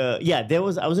think I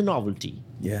was a novelty.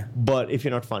 Yeah. But if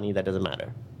you're not funny, that doesn't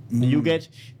matter.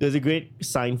 There's a great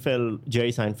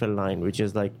Jerry Seinfeld line, which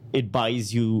is like, it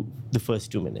buys you the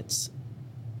first 2 minutes.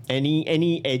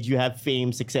 Any edge you have,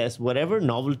 fame, success, whatever,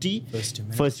 novelty,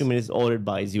 first 2 minutes, all it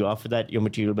buys you. After that, your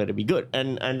material better be good.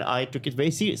 And I took it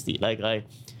very seriously. Like I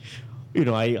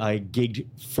gigged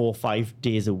 4 or 5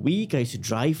 days a week. I used to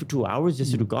drive for 2 hours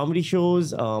just to do comedy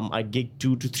shows. I gigged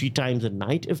 2 to 3 times a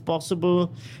night if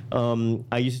possible.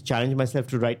 I used to challenge myself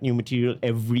to write new material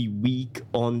every week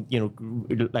on,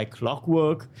 like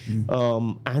clockwork.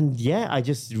 I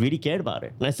just really cared about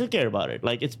it. And I still care about it.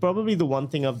 Like, it's probably the one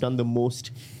thing I've done the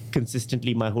most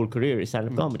consistently my whole career is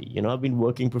stand-up comedy. I've been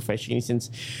working professionally since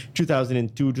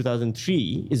 2002,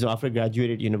 2003 is after I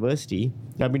graduated university.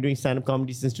 I've been doing stand-up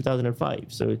comedy since 2005.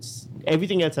 So it's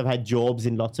everything else. I've had jobs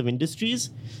in lots of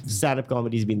industries. Stand-up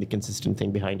comedy has been the consistent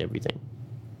thing behind everything.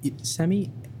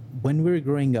 Sami, when we're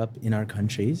growing up in our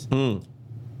countries,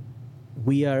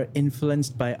 we are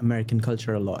influenced by American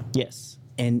culture a lot. Yes.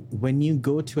 And when you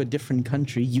go to a different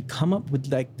country, you come up with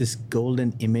like this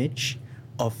golden image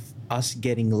of us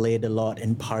getting laid a lot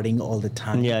and partying all the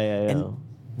time. Yeah. And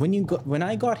when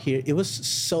I got here, it was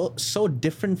so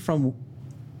different from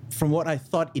what I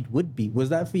thought it would be. Was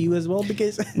that for you as well?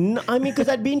 Because no, I mean, because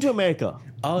I'd been to America.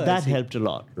 That helped a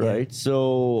lot, right? Yeah.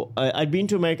 So I'd been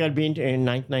to America. In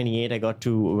 1998. I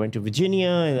went to Virginia,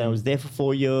 and I was there for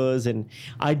 4 years, and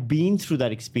I'd been through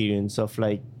that experience of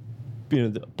like,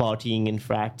 the partying and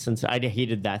frats, and so I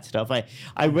hated that stuff.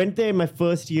 I went there my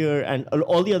first year, and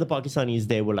all the other Pakistanis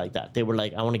there were like that. They were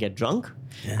like, I want to get drunk.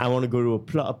 Yeah. I want to go to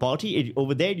a party.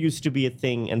 Over there, it used to be a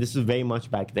thing, and this was very much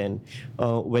back then,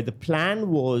 where the plan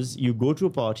was you go to a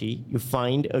party, you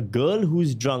find a girl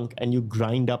who's drunk, and you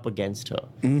grind up against her,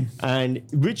 and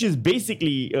which is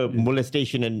basically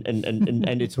molestation,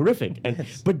 and it's horrific.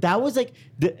 But that was like,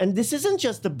 and this isn't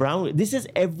just the brown. This is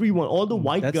everyone. All the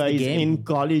white guys in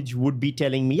college would be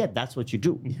telling me, that's what you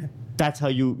do. Yeah. That's how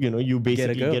you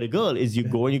basically get a girl is you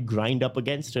go and you grind up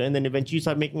against her, and then eventually you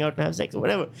start making out and have sex or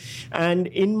whatever. And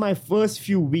in my first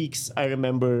few weeks, I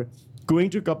remember going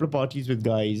to a couple of parties with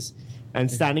guys and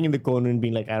standing in the corner and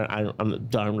being like, I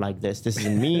don't like this. This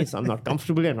isn't me. I'm not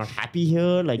comfortable. I'm not happy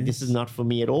here. Like, this is not for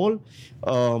me at all.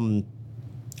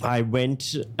 I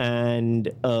went, and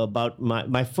about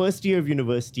my first year of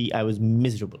university, I was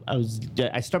miserable.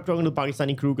 I stopped talking to the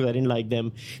Pakistani crew because I didn't like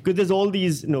them. Because there's all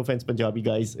these, no offense, Punjabi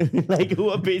guys, like who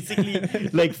are basically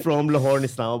like from Lahore and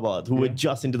Islamabad, who were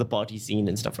just into the party scene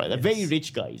and stuff like that. Very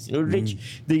rich guys,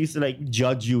 rich. They used to like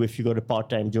judge you if you got a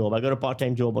part-time job. I got a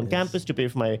part-time job on campus to pay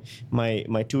for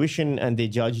my tuition, and they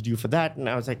judged you for that. And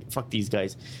I was like, fuck these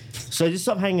guys. So I just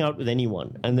stopped hanging out with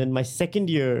anyone. And then my second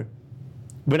year,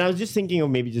 when I was just thinking of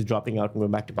maybe just dropping out and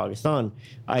going back to Pakistan,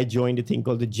 I joined a thing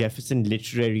called the Jefferson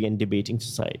Literary and Debating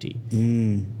Society,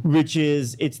 which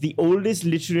it's the oldest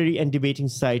literary and debating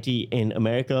society in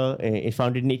America. It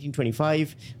founded in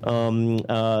 1825.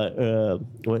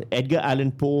 Edgar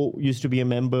Allan Poe used to be a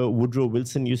member. Woodrow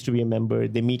Wilson used to be a member.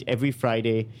 They meet every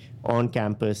Friday on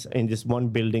campus in this one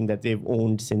building that they've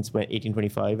owned since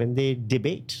 1825, and they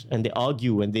debate and they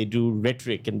argue and they do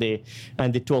rhetoric and they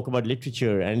talk about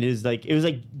literature. And it was like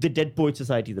the Dead Poet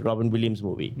Society, the Robin Williams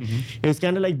movie. It was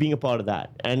kind of like being a part of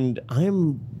that. And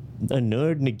I'm a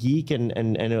nerd and a geek and a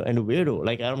weirdo.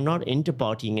 Like, I'm not into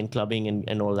partying and clubbing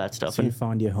and all that stuff. So you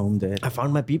found your home there. I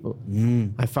found my people.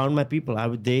 I found my people.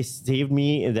 They saved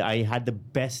me. I had the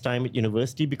best time at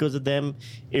university because of them.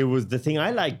 It was the thing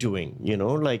I liked doing,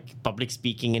 like public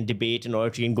speaking and debate and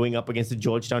oratory and going up against the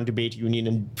Georgetown Debate Union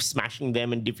and smashing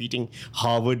them and defeating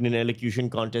Harvard in an elocution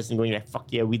contest and going like, fuck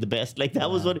yeah, we the best. Like,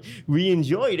 that was what we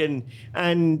enjoyed.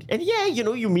 And yeah,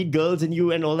 you meet girls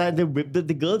and all that.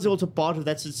 The girls are also part of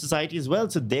that society as well.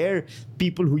 So they're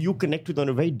people who you connect with on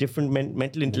a very different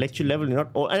mental, intellectual level.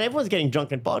 And everyone's getting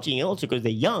drunk and partying also because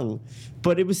they're young,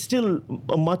 but it was still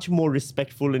a much more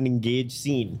respectful and engaged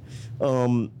scene.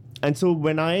 And so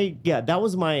that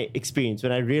was my experience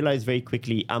when I realized very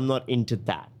quickly I'm not into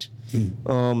that.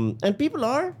 And people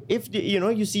are, if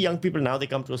you see young people now, they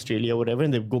come to Australia or whatever,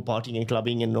 and they go partying and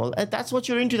clubbing and all. And that's what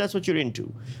you're into. That's what you're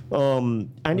into.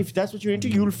 And if that's what you're into,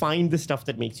 you'll find the stuff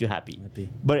that makes you happy.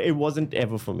 But it wasn't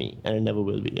ever for me, and it never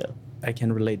will be. Yeah, I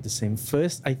can relate the same.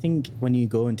 First, I think when you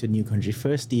go into a new country,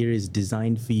 first year is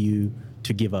designed for you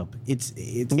to give up. It's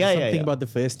something about the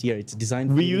first year. It's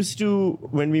designed. We used to,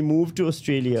 when we moved to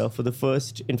Australia for the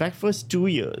first 2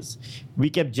 years, we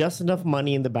kept just enough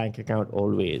money in the bank account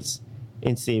always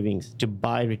in savings to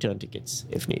buy return tickets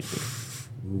if need be.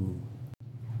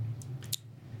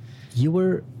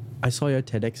 I saw your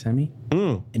TEDx, Sami.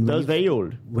 That was very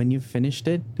old. When you finished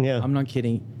it, I'm not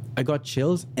kidding. I got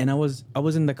chills, and I was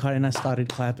in the car and I started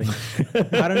clapping.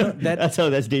 I don't know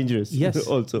that's dangerous. Yes.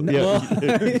 Also,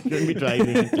 don't be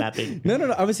driving and clapping.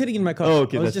 No. I was sitting in my car. Oh,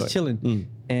 okay, I was just chilling,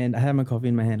 and I had my coffee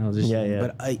in my hand. I was just chilling.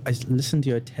 But I listened to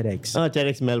your TEDx. Oh,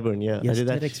 TEDx Melbourne. Yeah, yes, I did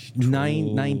that TEDx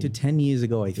 9 to 10 years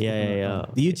ago. I think. Yeah.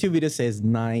 The YouTube video says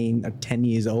 9 or 10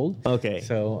 years old. Okay.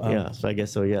 So so I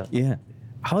guess so. Yeah. Yeah.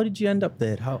 How did you end up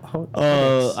there? How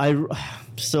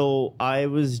I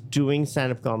was doing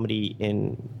stand-up comedy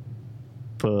in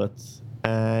Perth,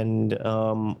 and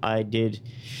I did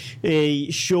a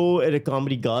show at a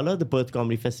comedy gala. The Perth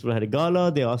Comedy Festival had a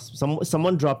gala. They asked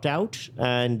someone dropped out,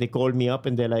 and they called me up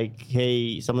and they're like,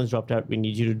 "Hey, someone's dropped out. We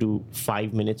need you to do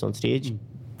 5 minutes on stage.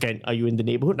 Are you in the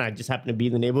neighborhood?" And I just happened to be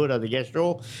in the neighborhood. I was like, yeah,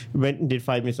 sure. Went and did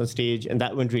 5 minutes on stage, and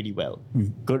that went really well.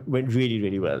 Went really,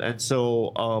 really well. And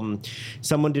so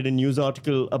someone did a news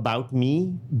article about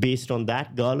me based on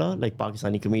that gala, like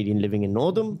Pakistani comedian living in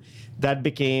Northam. That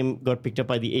got picked up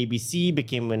by the ABC,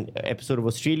 became an episode of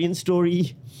Australian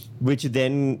Story, which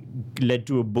then led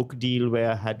to a book deal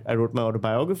where I wrote my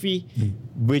autobiography,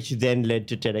 which then led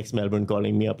to TEDx Melbourne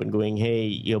calling me up and going, "Hey,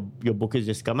 your book has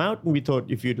just come out, and we thought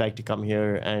if you'd like to come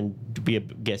here and to be a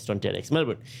guest on TEDx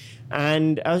Melbourne."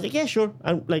 And I was like, yeah, sure.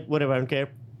 I'm like, whatever, I don't care.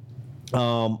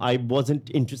 I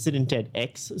wasn't interested in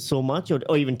TEDx so much, or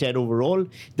even TED overall.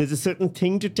 There's a certain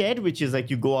thing to TED, which is like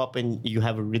you go up and you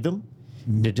have a rhythm.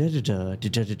 There's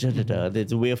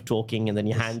a way of talking, and then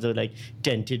your hands are like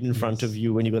tented in front of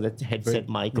you when you got that headset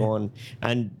mic on,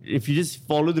 and if you just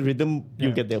follow the rhythm,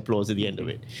 you get the applause at the end of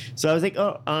it. So I was like,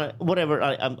 whatever.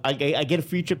 I get a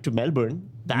free trip to Melbourne.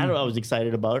 That I was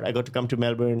excited about. I got to come to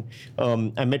Melbourne.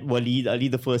 I met Waleed Ali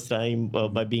the first time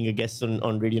by being a guest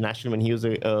on Radio National when he was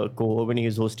when he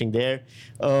was hosting there,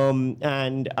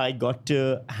 and I got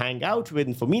to hang out with.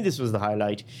 And for me, this was the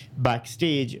highlight.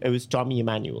 Backstage, it was Tommy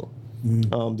Emmanuel.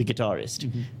 The guitarist,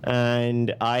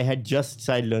 and I had just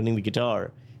started learning the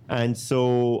guitar, and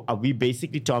so we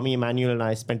basically, Tommy Emmanuel and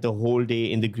I, spent the whole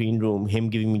day in the green room, him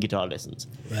giving me guitar lessons.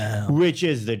 Wow. Which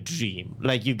is the dream.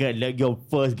 Like, you get like your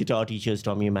first guitar teacher is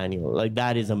Tommy Emmanuel. Like,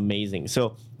 that is amazing.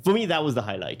 So for me, that was the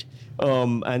highlight.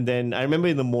 And then I remember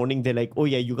in the morning, they're like, "Oh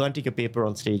yeah, you can't take a paper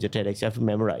on stage at TEDx, you have to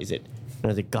memorize it." And I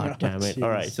was like, "God damn it."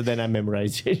 All right, so then I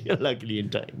memorized it, luckily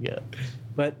in time. Yeah.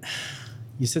 But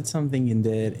you said something in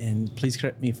there, and please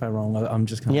correct me if I'm wrong. I'm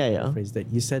just going to phrase that.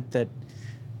 You said that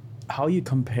how you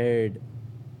compared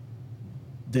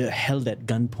the held at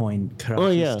gunpoint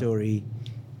karate story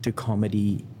to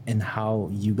comedy, and how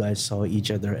you guys saw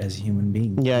each other as human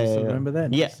beings. Remember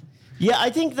that? Yeah, I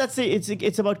think that's it.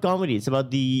 It's about comedy. It's about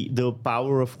the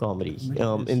power of comedy.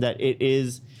 In that it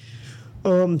is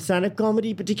stand-up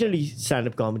comedy, particularly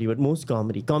stand-up comedy, but most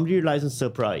comedy relies on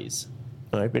surprise.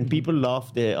 Right? When people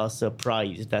laugh, they are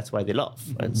surprised. That's why they laugh.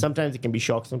 And sometimes it can be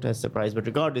shock, sometimes surprise. But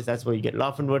regardless, that's why you get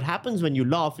laugh. And what happens when you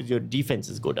laugh is your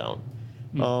defenses go down.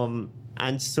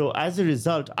 And so as a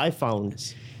result, I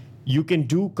found you can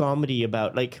do comedy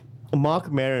about, like, Mark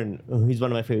Maron, he's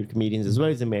one of my favorite comedians as well.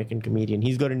 He's an American comedian.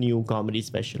 He's got a new comedy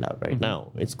special out right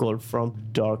now. It's called From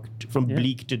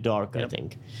Bleak to Dark, I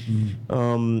think.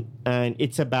 And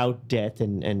it's about death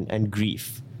and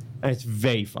grief. And it's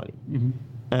very funny.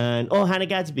 And Hannah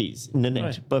Gadsby's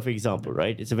Nanette, perfect example,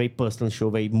 right? It's a very personal show,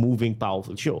 very moving,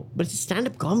 powerful show. But it's a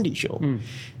stand-up comedy show.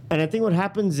 And I think what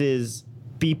happens is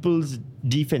people's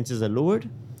defenses are lowered.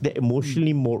 They're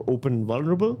emotionally more open and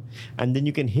vulnerable. And then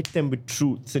you can hit them with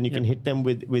truths, and you can hit them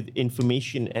with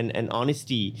information and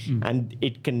honesty. And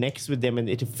it connects with them, and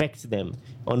it affects them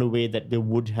on a way that they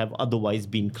would have otherwise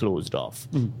been closed off.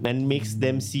 And makes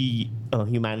them see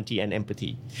humanity and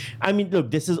empathy. I mean,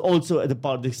 look, this is also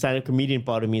the stand-up comedian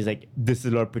part of me is like, this is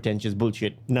a lot of pretentious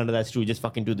bullshit. None of that's true. Just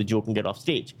fucking do the joke and get off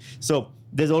stage. So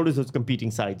there's always those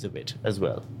competing sides of it as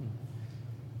well.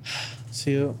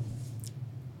 So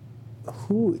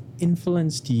who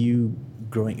influenced you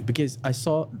growing? Because I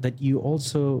saw that you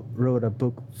also wrote a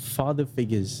book, Father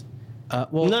Figures. I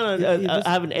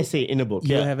have an essay in a book.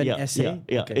 You have an essay?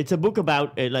 Yeah. Okay. It's a book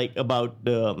about they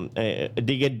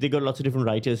got lots of different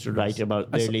writers to write about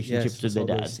their relationships with their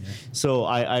dads. So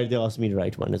they asked me to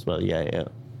write one as well. Yeah.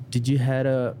 Did you had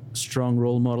a strong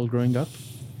role model growing up?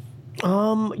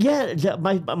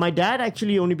 My dad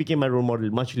actually only became my role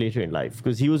model much later in life,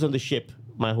 because he was on the ship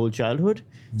my whole childhood.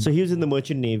 So he was in the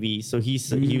Merchant Navy. So he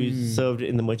was served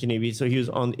in the Merchant Navy. So he was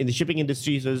in the shipping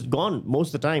industry. So he was gone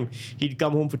most of the time. He'd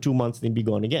come home for 2 months and then be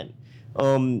gone again.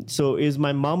 So it was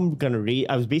my mom kind of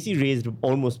I was basically raised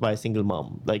almost by a single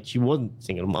mom. Like, she wasn't a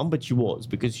single mom, but she was,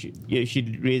 because she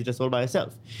raised us all by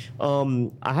herself.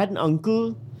 I had an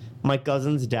uncle, my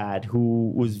cousin's dad,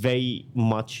 who was very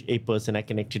much a person I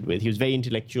connected with. He was very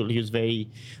intellectual. He was very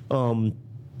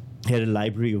he had a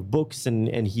library of books,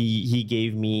 and he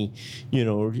gave me,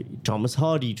 Thomas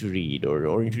Hardy to read,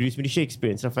 or introduced me to Shakespeare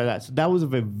and stuff like that. So that was a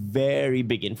very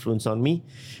big influence on me.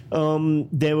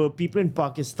 There were people in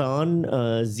Pakistan,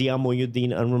 Zia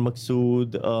Mohyuddin, Anwar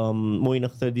Maqsood, Moin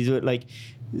Akhtar. These were like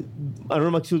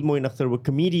Anwar Maqsood, Moin Akhtar were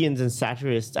comedians and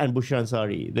satirists, and Bushra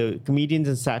Ansari, the comedians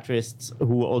and satirists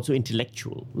who were also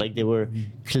intellectual, like they were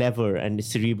clever and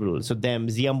cerebral. So them,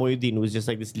 Zia Mohyuddin was just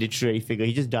like this literary figure.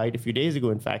 He just died a few days ago,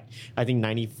 in fact, I think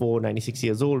 94, 96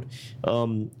 years old,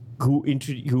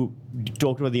 who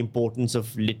talked about the importance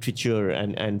of literature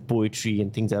and poetry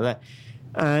and things like that.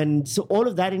 And so all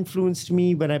of that influenced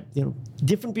me when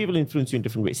different people influence you in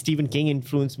different ways. Stephen King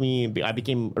influenced me. I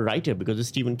became a writer because of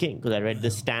Stephen King, because I read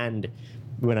The Stand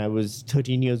when I was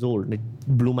 13 years old, and it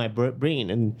blew my brain.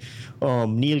 And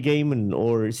Neil Gaiman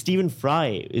or Stephen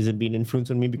Fry has been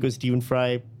influenced on me, because Stephen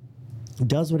Fry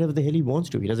does whatever the hell he wants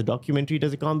to. He does a documentary, he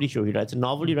does a comedy show, he writes a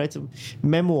novel, he writes a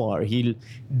memoir, he'll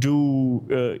do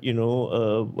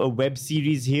a web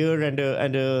series here and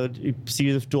a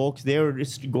series of talks there, or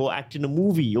just go act in a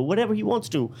movie or whatever he wants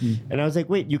to. And I was like,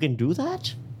 wait, you can do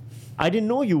that? I didn't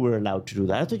know you were allowed to do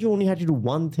that. I thought you only had to do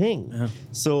one thing. Yeah.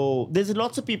 So there's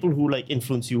lots of people who like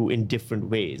influence you in different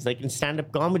ways. Like in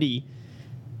stand-up comedy,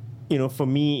 for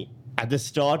me, at the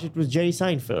start, it was Jerry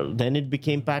Seinfeld. Then it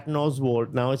became Patton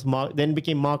Oswalt. Now it's then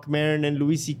became Mark Maron and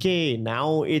Louis C.K.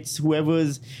 Now it's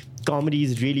whoever's comedy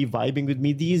is really vibing with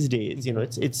me these days.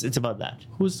 It's about that.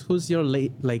 Who's your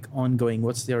ongoing?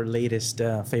 What's your latest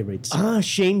favorites?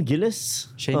 Shane Gillis.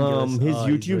 Shane Gillis. His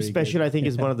YouTube special, good. I think,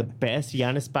 is one of the best.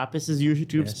 Yanis Pappas'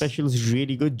 YouTube special is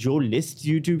really good. Joe List's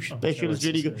YouTube special is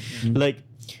really good.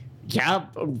 Yeah,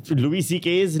 Louis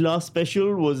C.K.'s last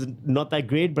special was not that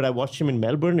great, but I watched him in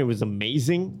Melbourne. It was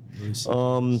amazing.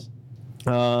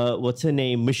 What's her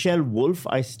name? Michelle Wolf,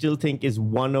 I still think, is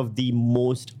one of the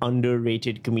most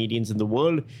underrated comedians in the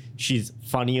world. She's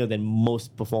funnier than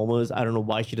most performers. I don't know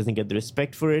why she doesn't get the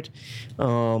respect for it.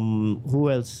 Who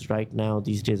else right now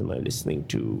these days am I listening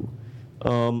to?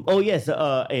 Adriana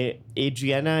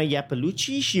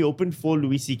Iapalucci. She opened for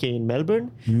Louis C.K. in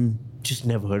Melbourne. Just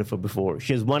never heard of her before.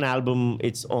 She has one album.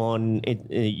 It's on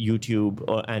YouTube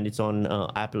and it's on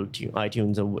Apple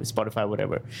iTunes or Spotify,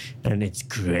 whatever. And it's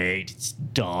great. It's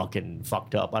dark and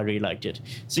fucked up. I really liked it.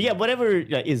 So yeah, whatever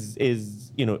is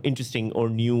interesting or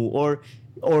new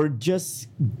or just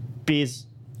pays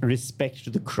respect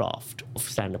to the craft of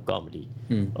stand-up comedy.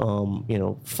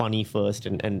 Funny first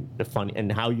and the funny,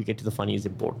 and how you get to the funny is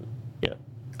important. Yeah.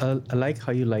 I like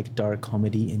how you like dark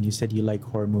comedy, and you said you like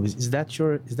horror movies. Is that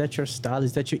your style?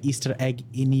 Is that your Easter egg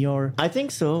in your? I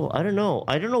think so. I don't know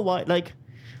why. Like,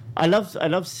 I love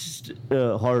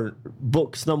horror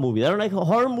books, not movies. I don't like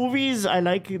horror movies. I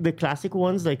like the classic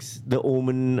ones, like The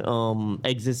Omen,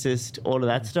 Exorcist, all of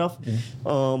that stuff. Yeah.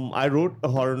 I wrote a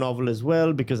horror novel as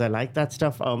well because I like that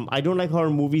stuff. I don't like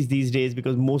horror movies these days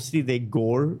because mostly they're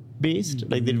gore based.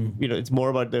 Like it's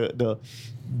more about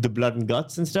the blood and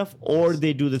guts and stuff, or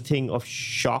they do the thing of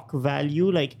shock value,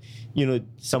 like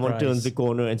someone turns the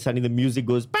corner and suddenly the music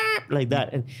goes like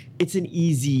that, and it's an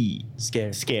easy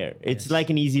scare. It's like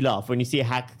an easy laugh. When you see a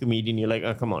hack comedian, you're like,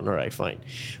 oh, come on, all right, fine.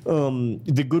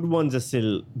 The good ones are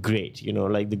still great,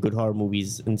 like the good horror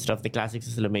movies and stuff. The classics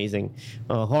are still amazing.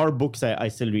 Horror books, I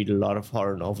still read a lot of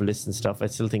horror novelists and stuff. I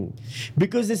still think,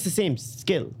 because it's the same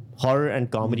skill. Horror and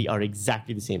comedy are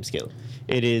exactly the same skill.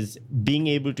 It is being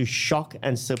able to shock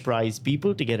and surprise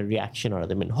people to get a reaction out of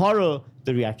them. In horror,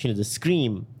 the reaction is a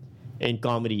scream. In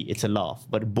comedy, it's a laugh.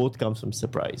 But it both comes from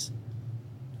surprise.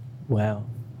 Wow.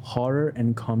 Horror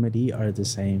and comedy are the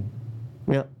same.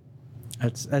 Yeah.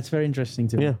 That's very interesting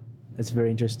to me. Yeah. That's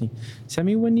very interesting.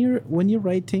 Sami, when you're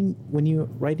writing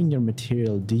your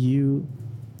material,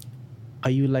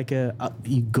 are you like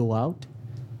you go out?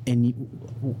 And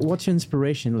what's your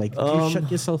inspiration? Like, do you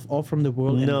shut yourself off from the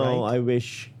world? No, I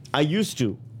wish. I used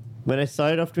to. When I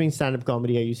started off doing stand-up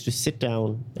comedy, I used to sit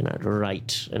down and I'd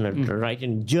write. And I'd write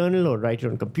in a journal or write it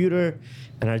on a computer.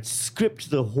 And I'd script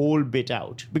the whole bit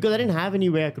out. Because I didn't have any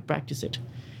way I could practice it.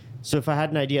 So if I had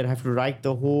an idea, I'd have to write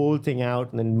the whole thing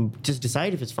out and then just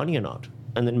decide if it's funny or not.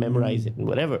 And then memorize it and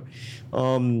whatever.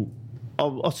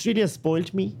 Australia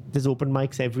spoiled me. There's open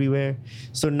mics everywhere.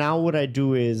 So now what I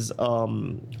do is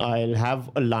I'll have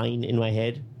a line in my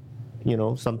head,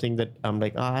 something that I'm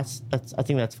like, I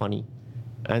think that's funny.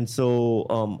 And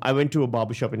so I went to a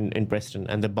barbershop in Preston,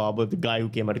 and the guy who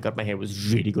came out to cut my hair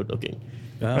was really good looking.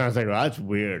 And I was like, that's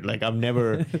weird. Like, I've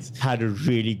never had a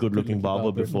really good looking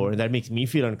barber before. And that makes me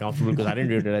feel uncomfortable because I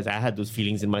didn't realize I had those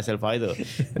feelings in myself either.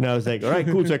 And I was like, all right,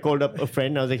 cool. So I called up a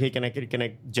friend. I was like, hey, can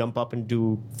I jump up and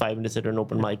do 5 minutes at an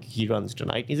open mic he runs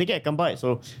tonight? He's like, yeah, come by.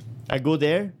 So I go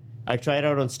there. I try it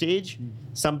out on stage.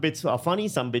 Some bits are funny,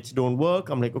 some bits don't work.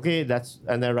 I'm like, okay,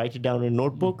 and I write it down in a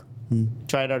notebook.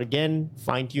 Try it out again,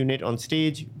 fine tune it on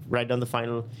stage, write down the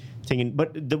final thing.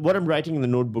 But what I'm writing in the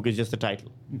notebook is just the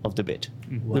title of the bit.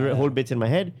 Wow. The whole bit's in my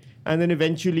head, and then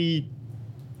eventually,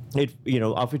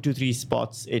 after 2-3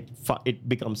 spots, it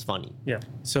becomes funny. Yeah.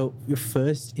 So your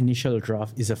first initial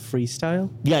draft is a freestyle?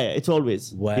 Yeah, it's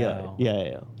always. Wow.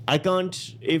 Yeah. I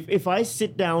can't, if I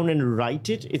sit down and write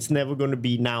it, it's never going to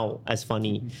be now as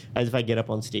funny as if I get up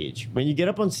on stage. When you get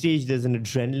up on stage, there's an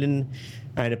adrenaline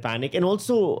and a panic. And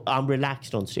also, I'm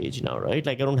relaxed on stage now, right?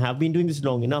 Like, I don't have been doing this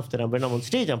long enough that when I'm on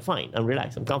stage, I'm fine. I'm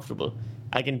relaxed. I'm comfortable.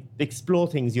 I can explore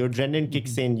things. Your adrenaline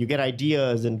kicks in. You get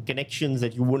ideas and connections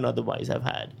that you wouldn't otherwise have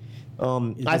had.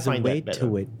 I find a weight that better.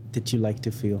 to it that you like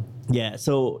to feel. Yeah,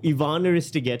 so Ivan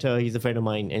Aristogeta, he's a friend of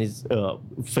mine, and he's a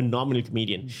phenomenal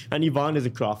comedian. And Ivan is a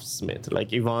craftsmith.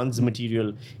 Like, Ivan's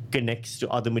material connects to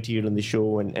other material in the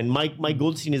show. And Mike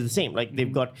Goldstein is the same. Like,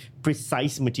 they've got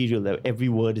precise material that every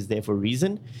word is there for a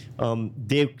reason.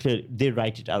 They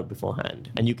write it out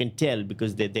beforehand. And you can tell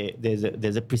because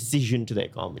there's a precision to their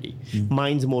comedy.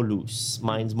 Mine's more loose.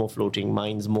 Mine's more floating.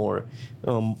 Mine's more...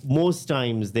 most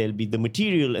times, there'll be the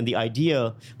material and the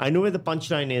idea. I know where the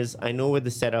punchline is. I know where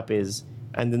the setup is.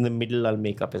 And then the middle I'll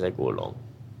make up as I go along.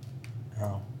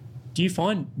 Oh. Do you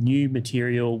find new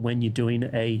material when you're doing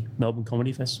a Melbourne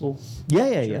Comedy Festival?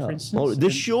 Yeah. For instance?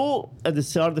 The show at the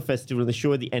start of the festival and the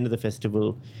show at the end of the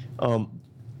festival are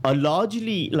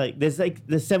largely like there's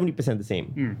 70% the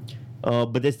same.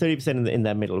 But there's 30% in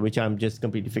that middle, which I'm just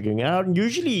completely figuring out. And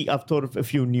usually I've thought of a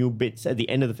few new bits at the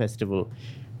end of the festival,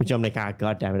 which I'm like,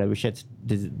 God damn it, I wish I'd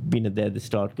been there at the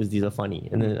start because these are funny.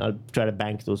 And then I'll try to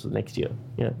bank those for the next year.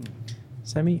 Yeah.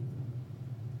 Sami,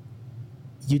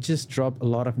 you just dropped a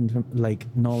lot of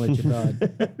knowledge about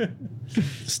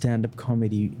stand-up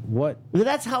comedy. What? Well,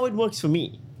 that's how it works for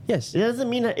me. Yes. It doesn't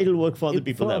mean that it'll work for other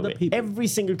people for that other way. people. Every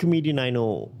single comedian I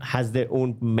know has their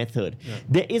own method. Yeah.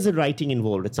 There is a writing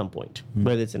involved at some point,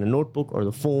 whether it's in a notebook or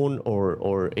the phone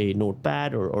or a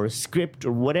notepad or a script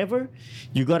or whatever.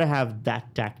 You got to have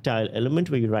that tactile element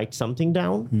where you write something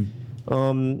down.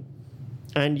 And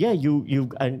yeah,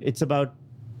 and it's about.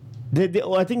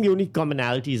 I think the only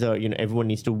commonalities are, everyone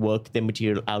needs to work their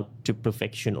material out to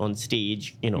perfection on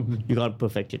stage. You can't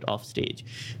perfect it off stage.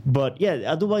 But yeah,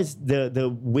 otherwise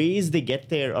the ways they get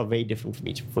there are very different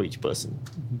for each person.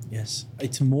 Yes.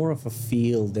 It's more of a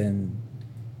feel than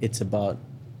it's about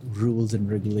rules and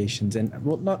regulations. And,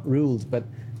 well, not rules, but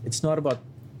it's not about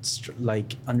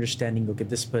understanding, okay,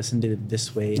 this person did it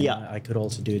this way, and I could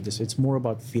also do it this way. It's more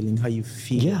about feeling how you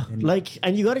feel. Yeah,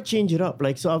 and you got to change it up.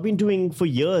 So I've been doing for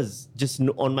years, just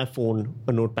on my phone,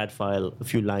 a notepad file, a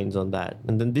few lines on that.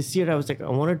 And then this year I was like, I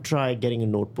want to try getting a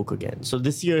notebook again. So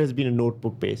this year has been a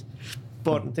notebook-based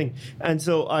important thing. And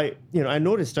so I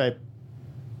noticed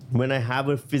when I have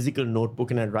a physical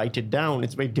notebook and I write it down,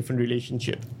 it's a very different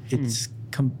relationship. It's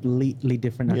completely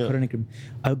different. I couldn't agree.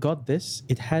 I got this.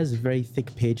 It has very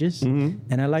thick pages,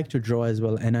 and I like to draw as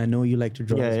well. And I know you like to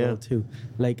draw as well too.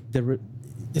 Like there's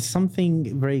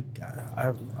something very,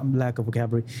 I'm lack of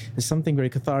vocabulary. There's something very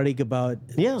cathartic about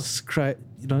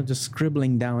just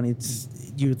scribbling down.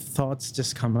 It's your thoughts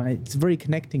just come. It's very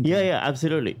connecting. Yeah,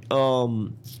 absolutely.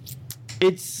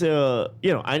 It's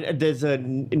there's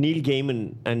Neil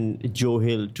Gaiman and Joe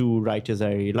Hill, two writers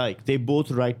I really like. They both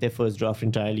write their first draft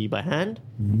entirely by hand,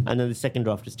 and then the second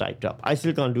draft is typed up. I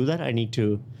still can't do that. I need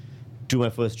to do my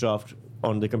first draft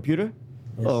on the computer,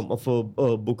 of a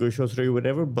book or short story or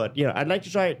whatever. But yeah, I'd like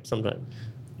to try it sometime.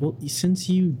 Well, since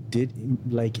you did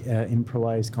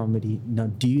improvise comedy, now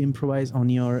do you improvise on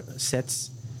your sets?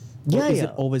 Or is it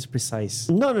always precise?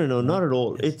 No, not at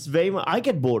all. It's very much, I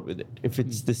get bored with it if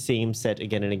it's the same set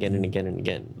again and again and again and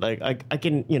again. Like I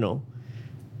can,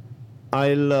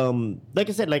 I'll like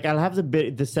I said, I'll have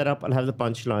the setup, I'll have the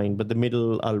punchline, but the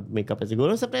middle I'll make up as I go.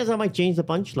 And sometimes I might change the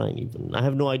punchline even. I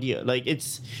have no idea.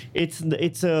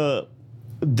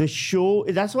 The show.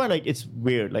 That's why it's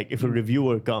weird. If a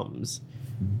reviewer comes,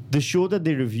 the show that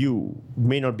they review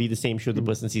may not be the same show the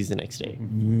person sees the next day.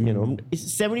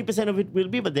 70% of it will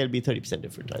be, but there'll be 30%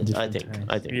 different. I think.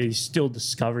 You're still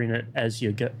discovering it as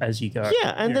you go.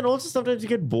 Yeah, and then also sometimes you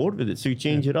get bored with it, so you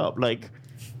change it up.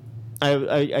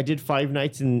 I did 5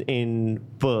 nights in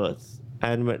Perth,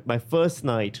 and my first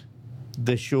night,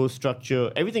 the show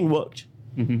structure, everything worked.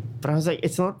 But I was like,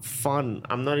 it's not fun.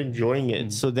 I'm not enjoying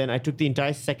it. So then I took the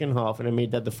entire second half and I made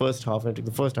that the first half, and I took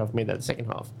the first half and made that the second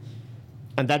half.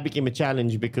 And that became a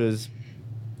challenge because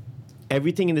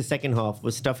everything in the second half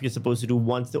was stuff you're supposed to do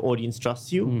once the audience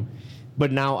trusts you.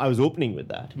 But now I was opening with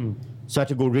that. So I had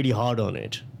to go really hard on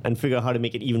it and figure out how to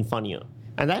make it even funnier.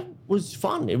 And that was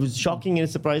fun. It was shocking and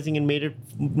surprising and made it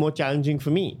more challenging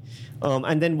for me.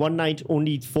 And then one night,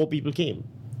 only 4 people came.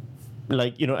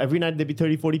 Like, every night there'd be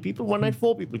 30, 40 people. One night,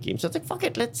 4 people came. So I was like, fuck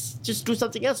it, let's just do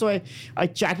something else. So I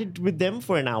chatted with them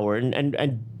for an hour and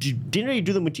didn't really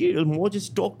do the material, more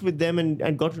just talked with them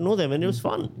and got to know them. And it was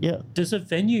fun. Yeah. Does a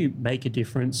venue make a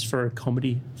difference for a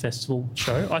comedy festival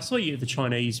show? I saw you at the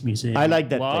Chinese Museum. I like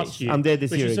that last place. year. I'm there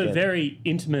this year Which is again. a very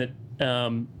intimate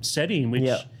setting, which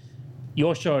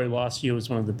your show last year was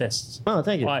one of the best. Oh,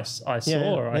 thank you. I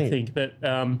saw, I think. But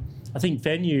I think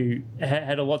venue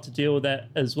had a lot to deal with that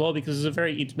as well, because it's a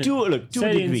very intimate to a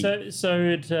degree. So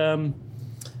it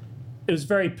was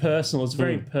very personal. It's a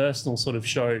very personal sort of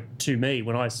show to me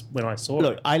when I saw it.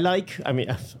 Look,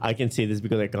 I can say this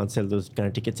because I can't sell those kind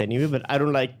of tickets anyway, but I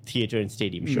don't like theater and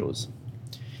stadium shows.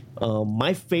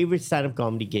 My favorite stand-up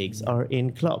comedy gigs are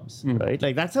in clubs, right?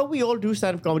 Like, that's how we all do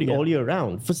stand-up comedy all year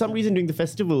round. For some reason, during the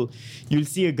festival, you'll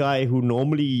see a guy who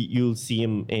normally you'll see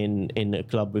him in a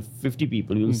club with 50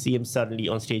 people. You'll see him suddenly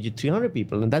on stage with 300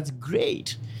 people, and that's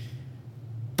great.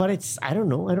 But I don't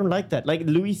know. I don't like that. Like,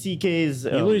 Louis C.K.'s...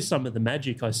 you lose some of the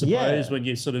magic, I suppose, when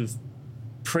you're sort of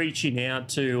preaching out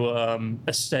to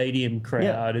a stadium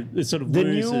crowd. It sort of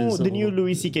loses. The new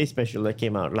Louis C.K. special that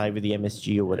came out live with the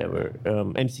MSG or whatever.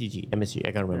 MSG,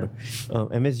 I can't remember.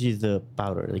 MSG is the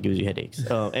powder that gives you headaches.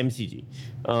 MCG.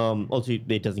 Also,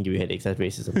 it doesn't give you headaches. That's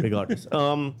racism, regardless.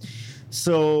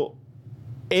 So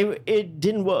it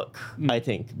didn't work, I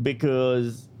think,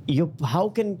 because how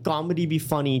can comedy be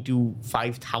funny to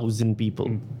 5,000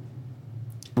 people?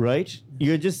 Right?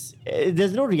 You're just,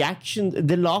 there's no reaction.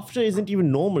 The laughter isn't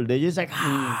even normal. They're just like,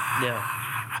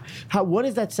 what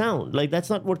does that sound? Like, that's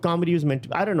not what comedy was meant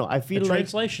to. I don't know. I feel the like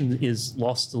translation is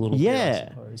lost a little bit, I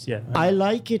suppose. Yeah. I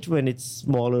like it when it's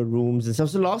smaller rooms and stuff.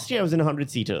 So last year I was in a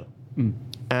 100-seater.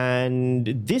 And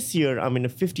this year I'm in a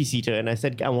 50-seater, and I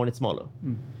said I want it smaller.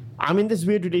 I'm in this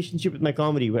weird relationship with my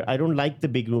comedy where I don't like the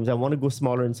big rooms. I want to go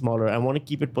smaller and smaller. I want to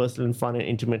keep it personal and fun and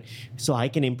intimate so I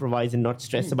can improvise and not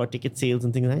stress about ticket sales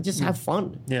and things. I just have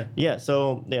fun. Yeah.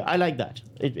 So I like that.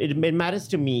 It matters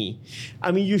to me.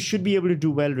 I mean, you should be able to do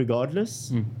well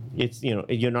regardless. It's,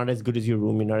 you're not as good as your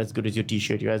room. You're not as good as your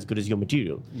T-shirt. You're as good as your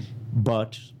material.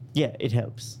 But yeah, it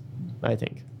helps, I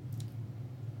think.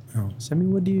 Oh, Sami,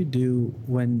 what do you do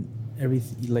when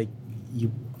everything, like,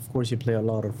 of course you play with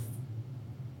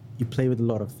a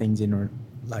lot of things in your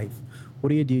life. What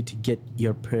do you do to get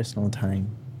your personal time?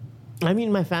 I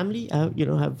mean, my family, I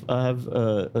have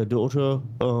a daughter.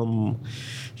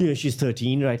 She's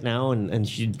 13 right now, and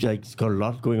she's got a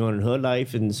lot going on in her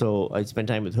life, and so I spend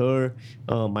time with her.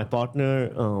 My partner,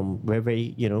 we're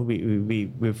very,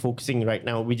 we're focusing right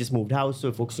now. We just moved house, so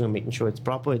we're focusing on making sure it's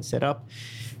proper, it's set up.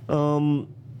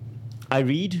 I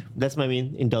read. That's my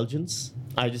main indulgence.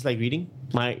 I just like reading.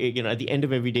 At the end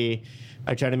of every day,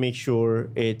 I try to make sure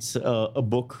it's a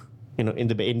book,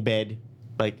 in bed,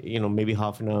 like, maybe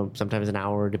half an hour, sometimes an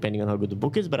hour, depending on how good the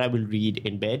book is, but I will read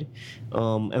in bed.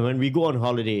 And when we go on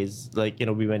holidays, like,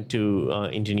 we went to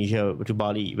Indonesia, to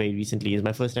Bali very recently. It's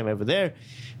my first time ever there.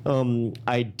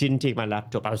 I didn't take my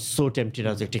laptop. I was so tempted. I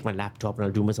was like, take my laptop and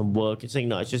I'll do some work. It's like,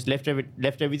 no, it's just left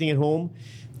everything at home.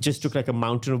 Just took like a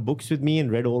mountain of books with me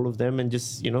and read all of them, and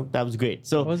just, that was great.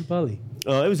 So how was Bali?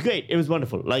 It was great. It was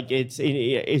wonderful. Like, it's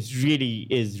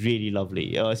really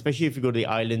lovely, especially if you go to the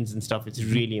islands and stuff. It's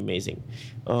really amazing.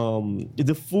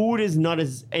 The food is not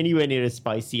anywhere near as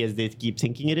spicy as they keep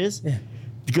thinking it is. Yeah.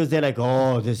 Because they're like,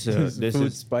 this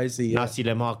is spicy. Nasi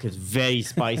lemak is very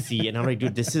spicy, and I'm like,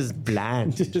 dude, this is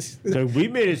bland. So we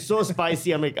made it so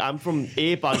spicy. I'm like, I'm from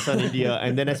Pakistan, India,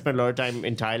 and then I spent a lot of time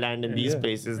in Thailand and these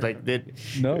places. Like,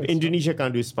 Indonesia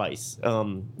can't do spice,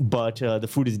 but the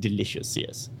food is delicious.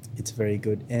 Yes, it's very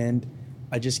good. And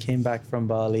I just came back from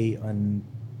Bali on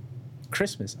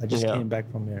Christmas. I just came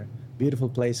back from there. Beautiful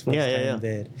place. First time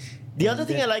there. The other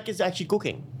thing I like is actually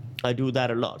cooking. I do that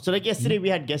a lot. So, like, yesterday we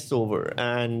had guests over,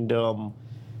 and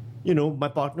my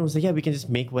partner was like, yeah, we can just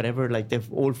make whatever. Like, they're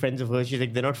old friends of hers. She's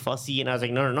like, they're not fussy. And I was like,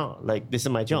 no. Like, this is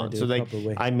my chance. So, like,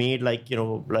 I made, like,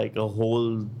 like a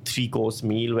whole 3-course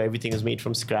meal where everything is made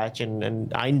from scratch.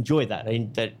 And I enjoy that.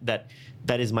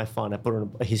 That is my fun. I put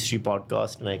on a history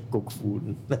podcast and I cook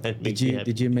food.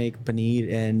 Did you make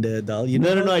paneer and dal?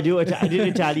 No. I did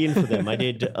Italian for them. I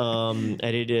did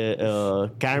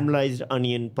caramelized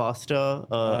onion pasta.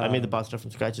 I made the pasta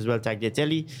from scratch as well,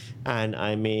 tagliatelle, and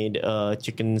I made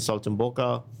chicken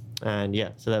saltimbocca, and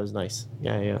so that was nice.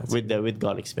 With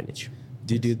garlic spinach.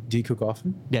 Do you cook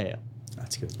often? Yeah.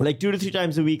 That's good. Like 2 to 3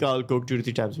 times a week, I'll cook. 2 to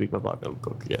 3 times a week, my partner will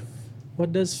cook. Yeah.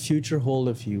 What does future hold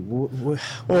of you?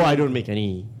 I don't make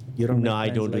any. You don't? No, I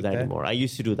don't do that anymore. I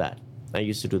used to do that. I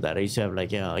used to do that. I used to have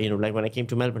like when I came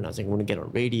to Melbourne, I was like, I'm going to get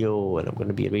on radio and I'm going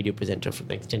to be a radio presenter for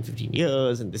the next 10, 15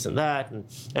 years and this and that.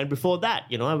 And before that,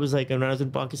 I was like, when I was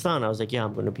in Pakistan, I was like,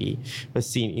 I'm going to be a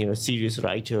serious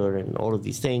writer and all of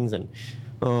these things. And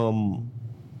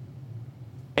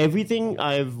everything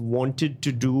I've wanted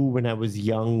to do when I was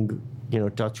young,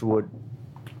 touch wood,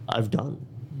 I've done.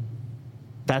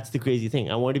 That's the crazy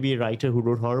thing. I wanted to be a writer who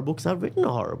wrote horror books. I've written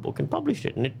a horror book and published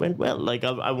it, and it went well. Like,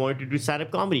 I wanted to do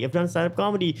stand-up comedy. I've done stand-up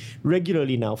comedy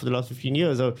regularly now for the last 15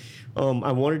 years. I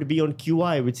wanted to be on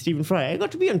QI with Stephen Fry. I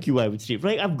got to be on QI with Steve.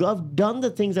 Right? I've done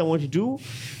the things I wanted to do,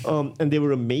 and they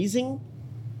were amazing.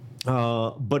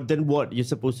 But then what? You're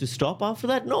supposed to stop after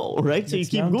that? No, right? So you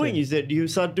keep going. You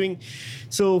start doing.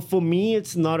 So for me,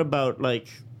 it's not about like.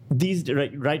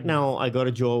 Right now, I got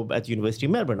a job at the University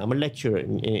of Melbourne. I'm a lecturer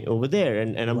over there,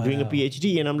 and I'm doing a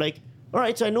PhD. And I'm like, all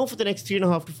right, so I know for the next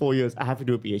 3.5 to 4 years, I have to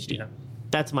do a PhD. Yeah.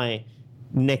 That's my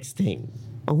next thing.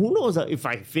 And who knows? If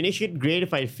I finish it, great.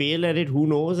 If I fail at it, who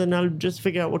knows? And I'll just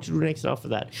figure out what to do next after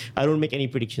that. I don't make any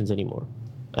predictions anymore.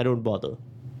 I don't bother.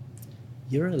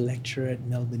 You're a lecturer at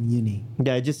Melbourne Uni.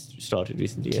 Yeah, I just started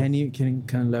recently. Can you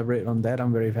elaborate on that?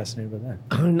 I'm very fascinated by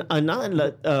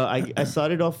that. I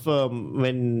started off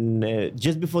when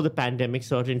just before the pandemic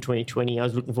started in 2020. I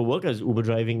was looking for work. I was Uber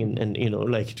driving and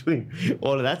doing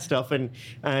all of that stuff. And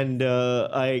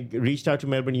I reached out to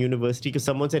Melbourne University because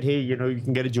someone said, hey, you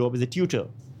can get a job as a tutor.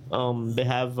 They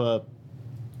have.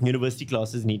 University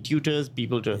classes need tutors,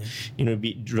 people to,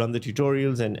 run the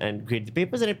tutorials and grade the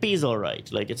papers, and it pays all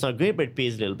right. Like, it's not great, but it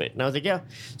pays a little bit. And I was like, yeah.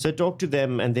 So I talked to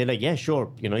them, and they're like, yeah,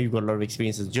 sure. You've got a lot of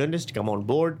experience as a journalist. Come on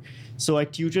board. So I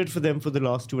tutored for them for the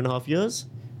last 2.5 years.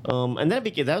 And that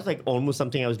was like almost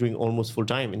something I was doing almost full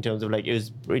time in terms of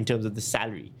the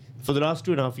salary. For the last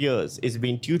 2.5 years, it's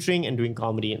been tutoring and doing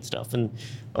comedy and stuff. And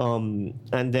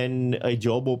then a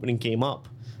job opening came up,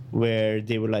 where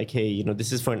they were like, hey,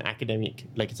 this is for an academic,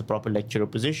 like it's a proper lecturer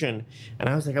position. And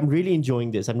I was like, I'm really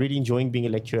enjoying this. I'm really enjoying being a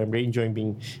lecturer. I'm really enjoying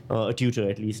being a tutor,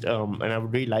 at least. And I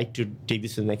would really like to take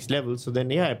this to the next level. So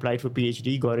then, I applied for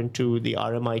PhD, got into the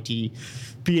RMIT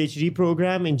PhD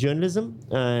program in journalism,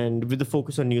 and with the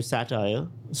focus on news satire.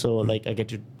 So, I get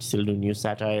to still do news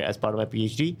satire as part of my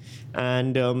PhD.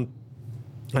 And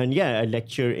I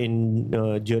lecture in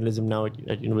journalism now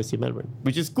at University of Melbourne,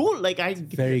 which is cool.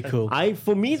 Very cool.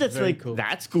 For me, that's cool.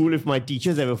 That's cool. If my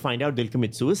teachers ever find out, they'll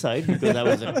commit suicide because I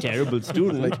was a terrible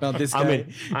student. Now this guy.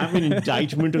 I'm an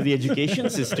indictment of the education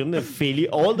system.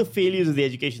 All the failures of the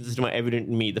education system are evident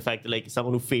in me. The fact that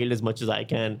someone who failed as much as I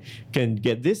can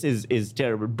get this is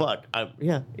terrible. But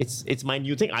it's my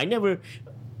new thing.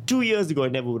 2 years ago, I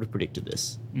never would have predicted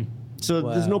this. So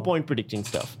there's no point predicting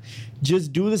stuff.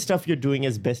 Just do the stuff you're doing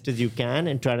as best as you can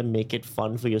and try to make it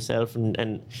fun for yourself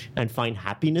and find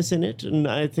happiness in it. And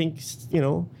I think,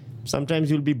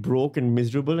 sometimes you'll be broke and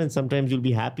miserable and sometimes you'll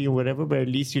be happy or whatever, but at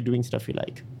least you're doing stuff you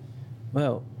like.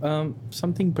 Well,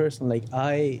 something personal.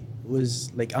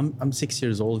 I'm 6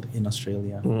 years old in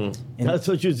Australia. I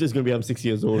thought you were just going to be, I'm 6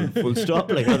 years old, full stop.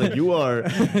 You are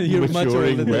you're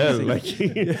maturing well.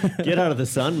 Get out of the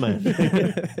sun, man.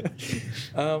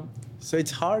 So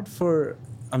it's hard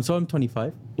I'm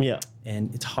 25. Yeah.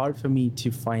 And it's hard for me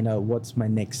to find out what's my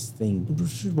next thing.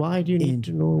 Why do you need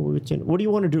to know? What do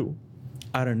you want to do?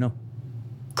 I don't know.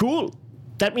 Cool.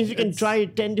 That means you can try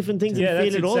 10 different things and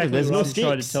fail at all. There's no stakes.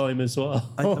 I was trying to tell him as well.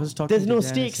 I was talking There's no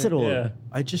stakes at all. Yeah.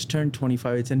 I just turned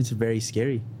 25 and it's very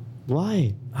scary.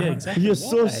 Why? Yeah, exactly. You're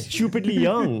so stupidly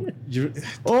young.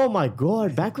 Oh my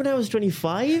God! Back when I was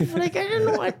 25, I didn't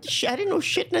know. I didn't know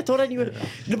shit, and I thought I knew it.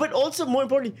 But also, more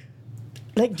importantly,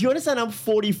 do you understand? I'm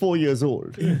 44 years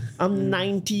old. I'm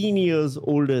 19 years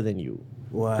older than you.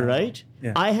 Wow. Right?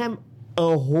 Yeah. I am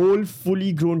a whole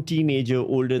fully grown teenager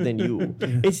older than you.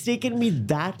 It's taken me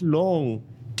that long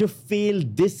to fail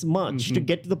this much to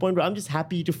get to the point where I'm just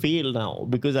happy to fail now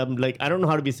because I'm I don't know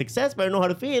how to be a success, but I know how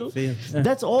to fail. Yeah.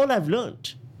 That's all I've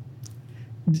learned.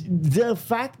 The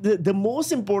fact that the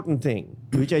most important thing,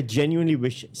 which I genuinely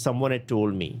wish someone had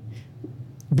told me,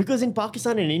 because in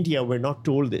Pakistan and India, we're not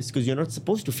told this because you're not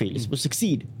supposed to fail. You're supposed to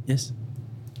succeed. Yes.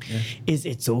 Yeah.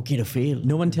 It's okay to fail.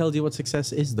 No one tells you what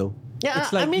success is, though. Yeah,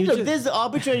 look, there's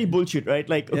arbitrary bullshit, right?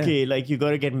 You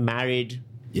got to get married.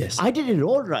 Yes. I did it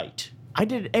all right. I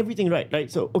did everything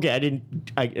right? So, okay, I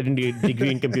didn't get a degree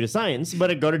in computer science,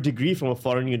 but I got a degree from a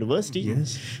foreign university.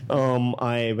 Yes.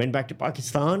 I went back to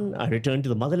Pakistan. I returned to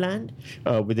the motherland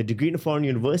with a degree in a foreign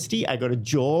university. I got a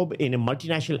job in a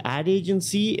multinational ad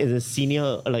agency as a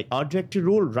senior art director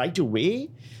role right away.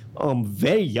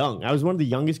 very young. I was one of the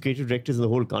youngest creative directors in the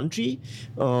whole country.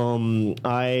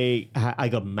 I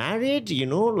got married,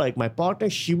 like my partner,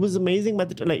 she was amazing.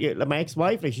 Like my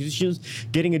ex-wife, like she was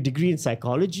getting a degree in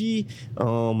psychology,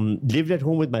 lived at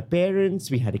home with my parents.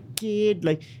 We had a kid,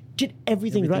 like did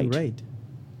everything right.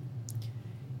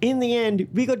 In the end,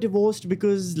 we got divorced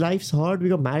because life's hard. We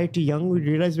got married too young. We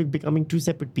realized we're becoming two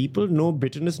separate people. No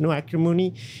bitterness, no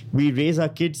acrimony. We raise our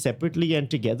kids separately and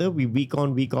together. We week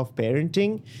on, week off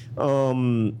parenting.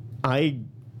 I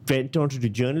went on to do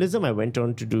journalism. I went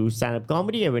on to do stand-up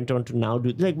comedy. I went on to now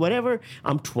do, like, whatever.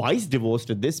 I'm twice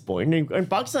divorced at this point. In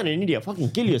Pakistan and India,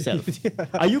 fucking kill yourself.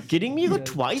 Are you kidding me? You got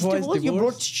twice divorced? You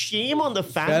brought shame on the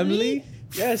family?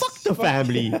 Yes. Fuck the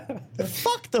family.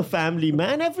 Fuck the family,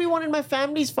 man. Everyone in my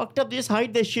family is fucked up. They just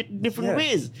hide their shit in different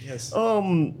ways. Yes.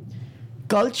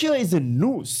 Culture is a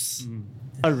noose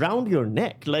around your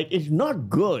neck. Like, it's not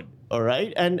good, all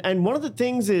right? And one of the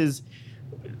things is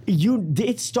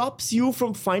it stops you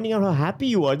from finding out how happy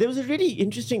you are. There was a really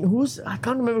interesting, I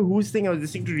can't remember whose thing I was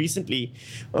listening to recently.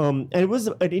 And it was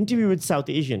an interview with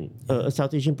a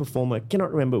South Asian performer. I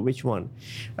cannot remember which one.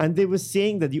 And they were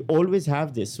saying that you always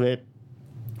have this where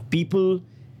people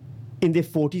in their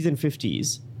 40s and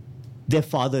 50s, their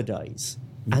father dies.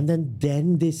 And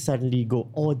then they suddenly go,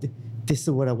 oh, this is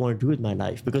what I want to do with my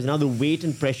life. Because now the weight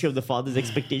and pressure of the father's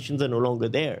expectations are no longer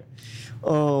there.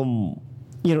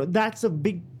 That's a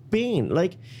big pain.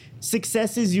 Like,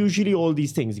 success is usually all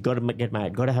these things. You got to get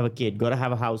married, got to have a kid, got to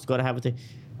have a house, got to have a thing.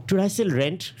 Dude, I still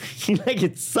rent. Like,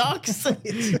 it sucks.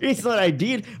 It's not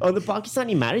ideal. On the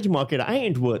Pakistani marriage market, I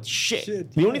ain't worth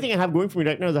shit. The only thing I have going for me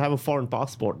right now is I have a foreign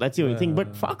passport. That's the only thing.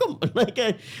 But fuck them. Like,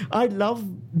 I love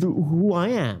who I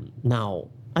am now.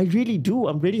 I really do.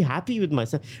 I'm really happy with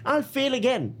myself. I'll fail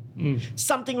again.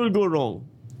 Something will go wrong.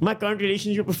 My current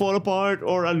relationship will fall apart,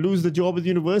 or I'll lose the job at the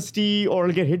university, or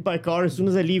I'll get hit by a car as soon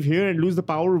as I leave here and lose the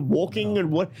power of walking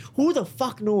and what. Who the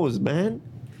fuck knows, man?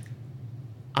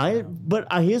 But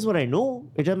here's what I know.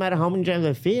 It doesn't matter how many times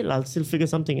I fail, I'll still figure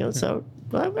something else out.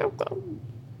 I've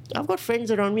got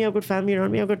friends around me, I've got family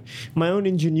around me, I've got my own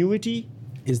ingenuity.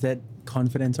 Is that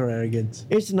confidence or arrogance?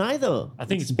 It's neither. I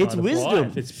think it's wisdom.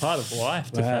 Life. It's part of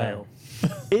life to fail.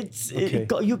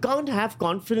 You can't have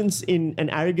confidence in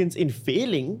and arrogance in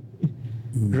failing,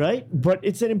 right? But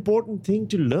it's an important thing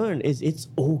to learn. It's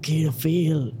okay to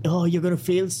fail. Oh, you're gonna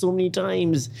fail so many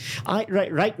times.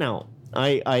 Right now,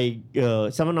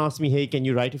 someone asked me, hey, can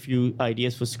you write a few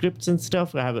ideas for scripts and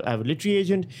stuff? I have a literary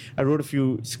agent. I wrote a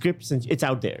few scripts, and it's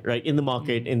out there, right, in the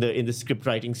market, in the script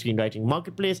writing, screenwriting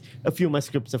marketplace. A few of my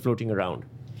scripts are floating around.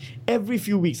 Every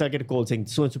few weeks, I get a call saying,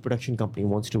 so-and-so production company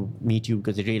wants to meet you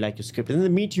because they really like your script. And then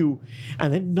they meet you,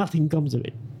 and then nothing comes of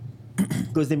it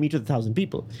because they meet with 1,000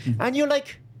 people. And you're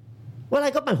like, well,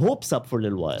 I got my hopes up for a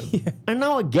little while. And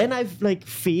now again, I've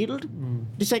failed.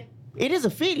 It's like, it is a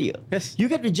failure. Yes. You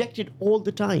get rejected all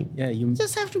the time. Yeah, you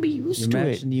just have to be used to it. You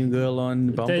match a new girl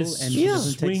on Bumble and she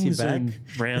doesn't text you back. And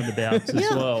roundabouts as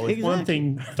well. If one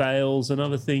thing fails,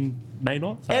 another thing may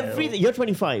not fail. You're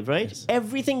 25, right? Yes.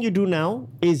 Everything you do now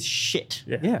is shit.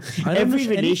 Yeah. Every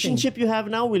relationship you have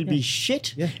now will be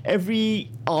shit. Yeah. Every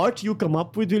art you come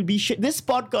up with will be shit. This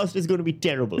podcast is going to be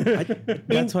terrible.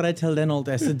 That's what I tell Denald.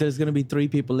 I said there's going to be 3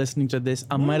 people listening to this.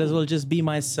 I might as well just be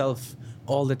myself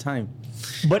all the time.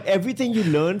 But everything you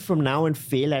learn from now and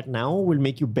fail at now will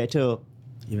make you better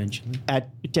eventually at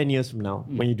 10 years from now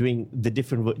when you're doing the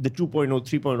 2.0,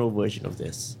 3.0 version of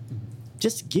this.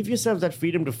 Just give yourself that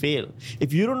freedom to fail.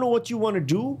 If you don't know what you want to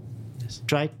do,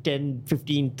 try 10,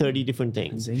 15, 30 different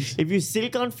things. If you still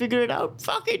can't figure it out,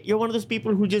 fuck it. You're one of those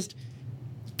people who just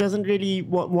doesn't really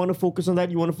want to focus on that.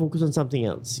 You want to focus on something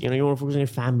else. You want to focus on your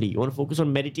family. You want to focus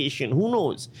on meditation. Who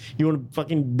knows? You want to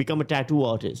fucking become a tattoo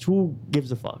artist. Who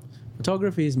gives a fuck?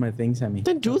 Photography is my thing, Sami.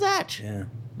 Then do that. Yeah.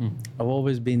 I've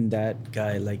always been that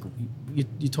guy. Like,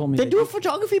 you told me. Then do a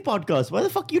photography podcast. Why the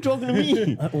fuck are you talking to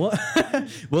me?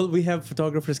 Well, we have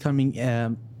photographers coming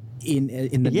in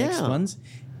the next ones.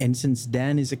 And since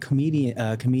Dan is a comedy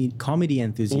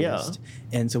enthusiast,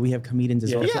 and so we have comedians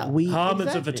as well. Yeah. So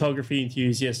Harmon's a photography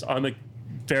enthusiast. I'm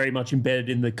very much embedded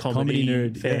in the comedy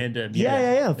nerd fandom.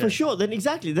 Yeah, for sure. Then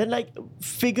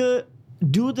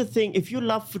do the thing. If you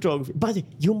love photography, by the way,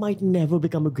 you might never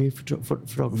become a great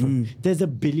photographer. There's a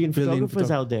billion photographers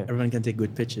out there. Everyone can take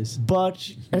good pictures. But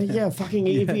fucking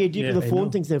every idiot with a phone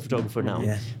thinks they're a photographer now.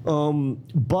 Yeah.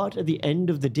 But at the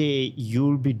end of the day,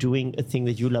 you'll be doing a thing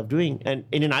that you love doing. And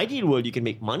in an ideal world, you can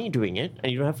make money doing it,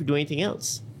 and you don't have to do anything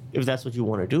else if that's what you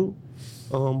want to do.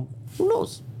 Who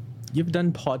knows? You've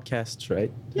done podcasts,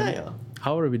 right? Yeah.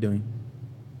 How are we doing?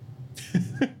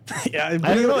 Yeah, I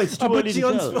don't know. It's too early to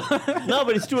tell. No,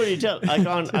 but it's too early to tell. I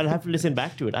can't. I'll have to listen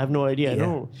back to it. I have no idea. Yeah.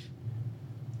 No.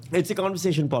 It's a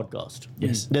conversation podcast.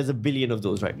 Yes. There's a billion of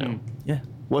those right now. Yeah.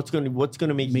 What's going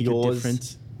to make yours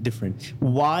it different?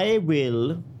 Why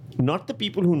will not the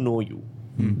people who know you,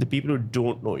 the people who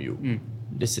don't know you,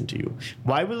 listen to you?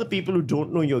 Why will the people who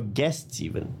don't know your guests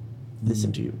even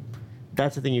listen to you?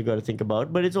 That's the thing you got to think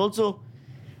about. But it's also,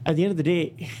 at the end of the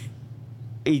day,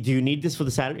 hey, do you need this for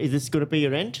the salary? Is this going to pay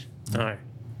your rent? No.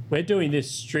 We're doing this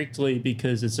strictly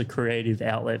because it's a creative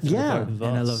outlet for the both of us.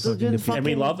 And I love talking to people. And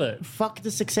we love it. Fuck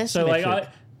the success So metric. like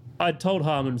I told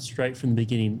Harmon straight from the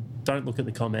beginning, don't look at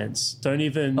the comments. Don't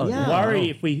even yeah. worry No.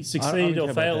 if we succeed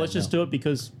or fail. Let's just do it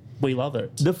because we love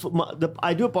it.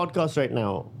 I do a podcast right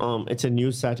now. It's a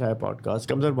news satire podcast.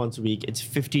 Comes out once a week. It's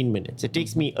 15 minutes. It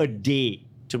takes me a day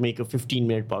to make a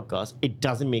 15-minute podcast. It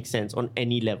doesn't make sense on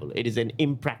any level. It is an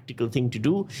impractical thing to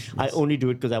do. Yes. I only do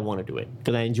it because I want to do it,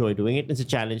 because I enjoy doing it. It's a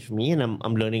challenge for me, and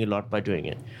I'm learning a lot by doing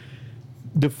it.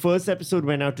 The first episode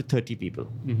went out to 30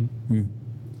 people.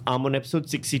 I'm on episode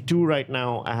 62 right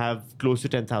now. I have close to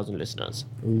 10,000 listeners.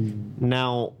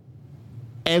 Now,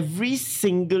 every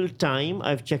single time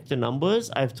I've checked the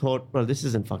numbers, I've thought, well, this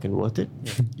isn't fucking worth it.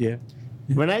 Yeah.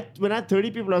 When I had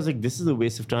 30 people, I was like, this is a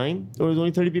waste of time. Or there's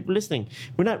only 30 people listening.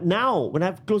 When I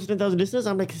have close to 10,000 listeners,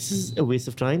 I'm like, this is a waste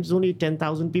of time. There's only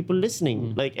 10,000 people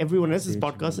listening. Like everyone else's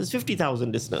podcast has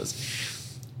 50,000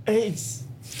 listeners.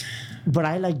 But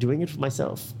I like doing it for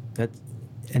myself.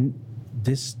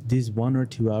 These 1 or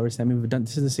 2 hours, I mean, we've done,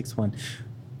 this is the sixth one.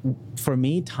 For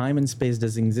me, time and space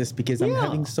doesn't exist because I'm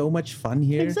having so much fun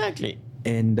here. Exactly.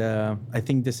 And I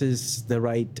think this is the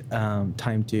right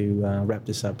time to wrap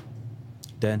this up.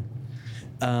 Then,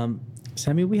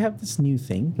 Sami, we have this new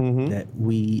thing that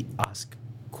we ask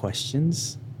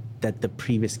questions that the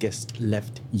previous guest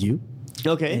left you.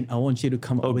 Okay. And I want you to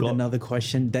come up with another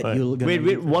question that you'll...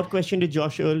 Wait, what question did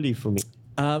Josh Earl leave for me?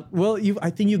 Well, I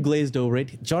think you glazed over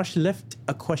it. Josh left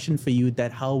a question for you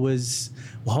that how was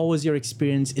your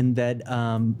experience in that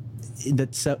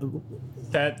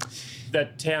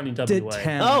that town in WA.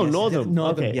 Town, Oh, yes. Northern.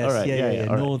 Northern, Okay. yes. All right. Yeah. All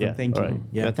right. Northern, thank all you. right.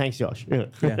 Yeah. Thanks, Josh. Yeah.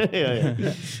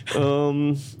 Yeah.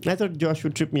 I thought Josh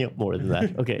would trip me up more than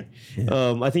that. Okay.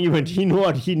 I think he knew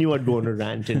I'd go on a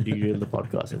rant and derail the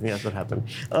podcast. I think that's what happened.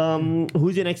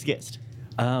 Who's your next guest?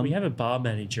 We have a bar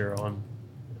manager on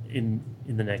in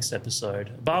the next episode.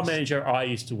 A bar manager I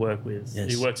used to work with.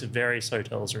 Yes. He works at various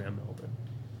hotels around Melbourne.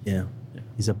 Yeah.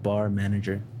 He's a bar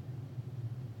manager.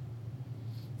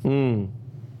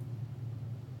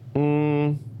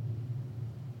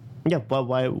 Yeah, but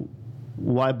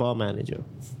why bar manager?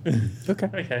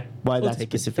 Okay. Why We'll that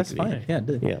take it. specifically? That's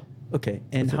fine. Yeah. Yeah. Okay.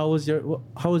 And do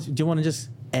you want to just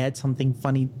add something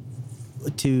funny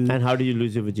to... And how do you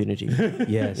lose your virginity?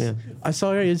 Yes. Yeah. I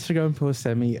saw your Instagram post,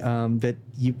 Sami, that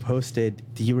you posted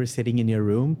that you were sitting in your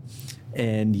room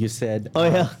and you said... Oh,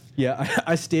 yeah. Yeah,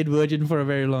 I stayed virgin for a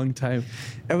very long time.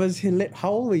 It was...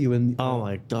 How old were you when... Oh,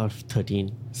 my God.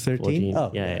 13. 13? Oh,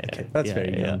 yeah. okay. That's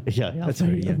very young. Yeah. That's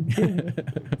very young.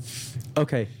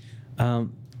 Okay.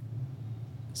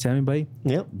 Sami bhai,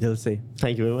 Yep. Dil se.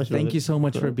 Thank you very much. Thank you so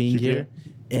much for being here.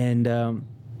 And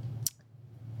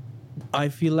I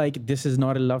feel like this is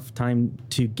not enough time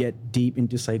to get deep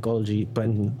into psychology, but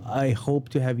I hope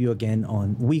to have you again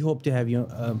on. We hope to have you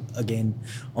again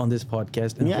on this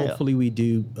podcast, and hopefully we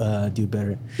do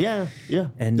better. Yeah.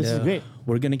 And this is great.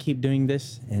 We're gonna keep doing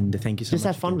this, and thank you so much. Just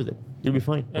have fun with it. You'll be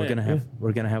fine. We're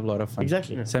gonna have a lot of fun.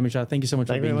 Exactly. Sami Shah, thank you so much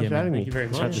Thank for you being very much here. for having me. Thank you very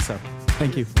much. Shut this up.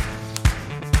 Thank you.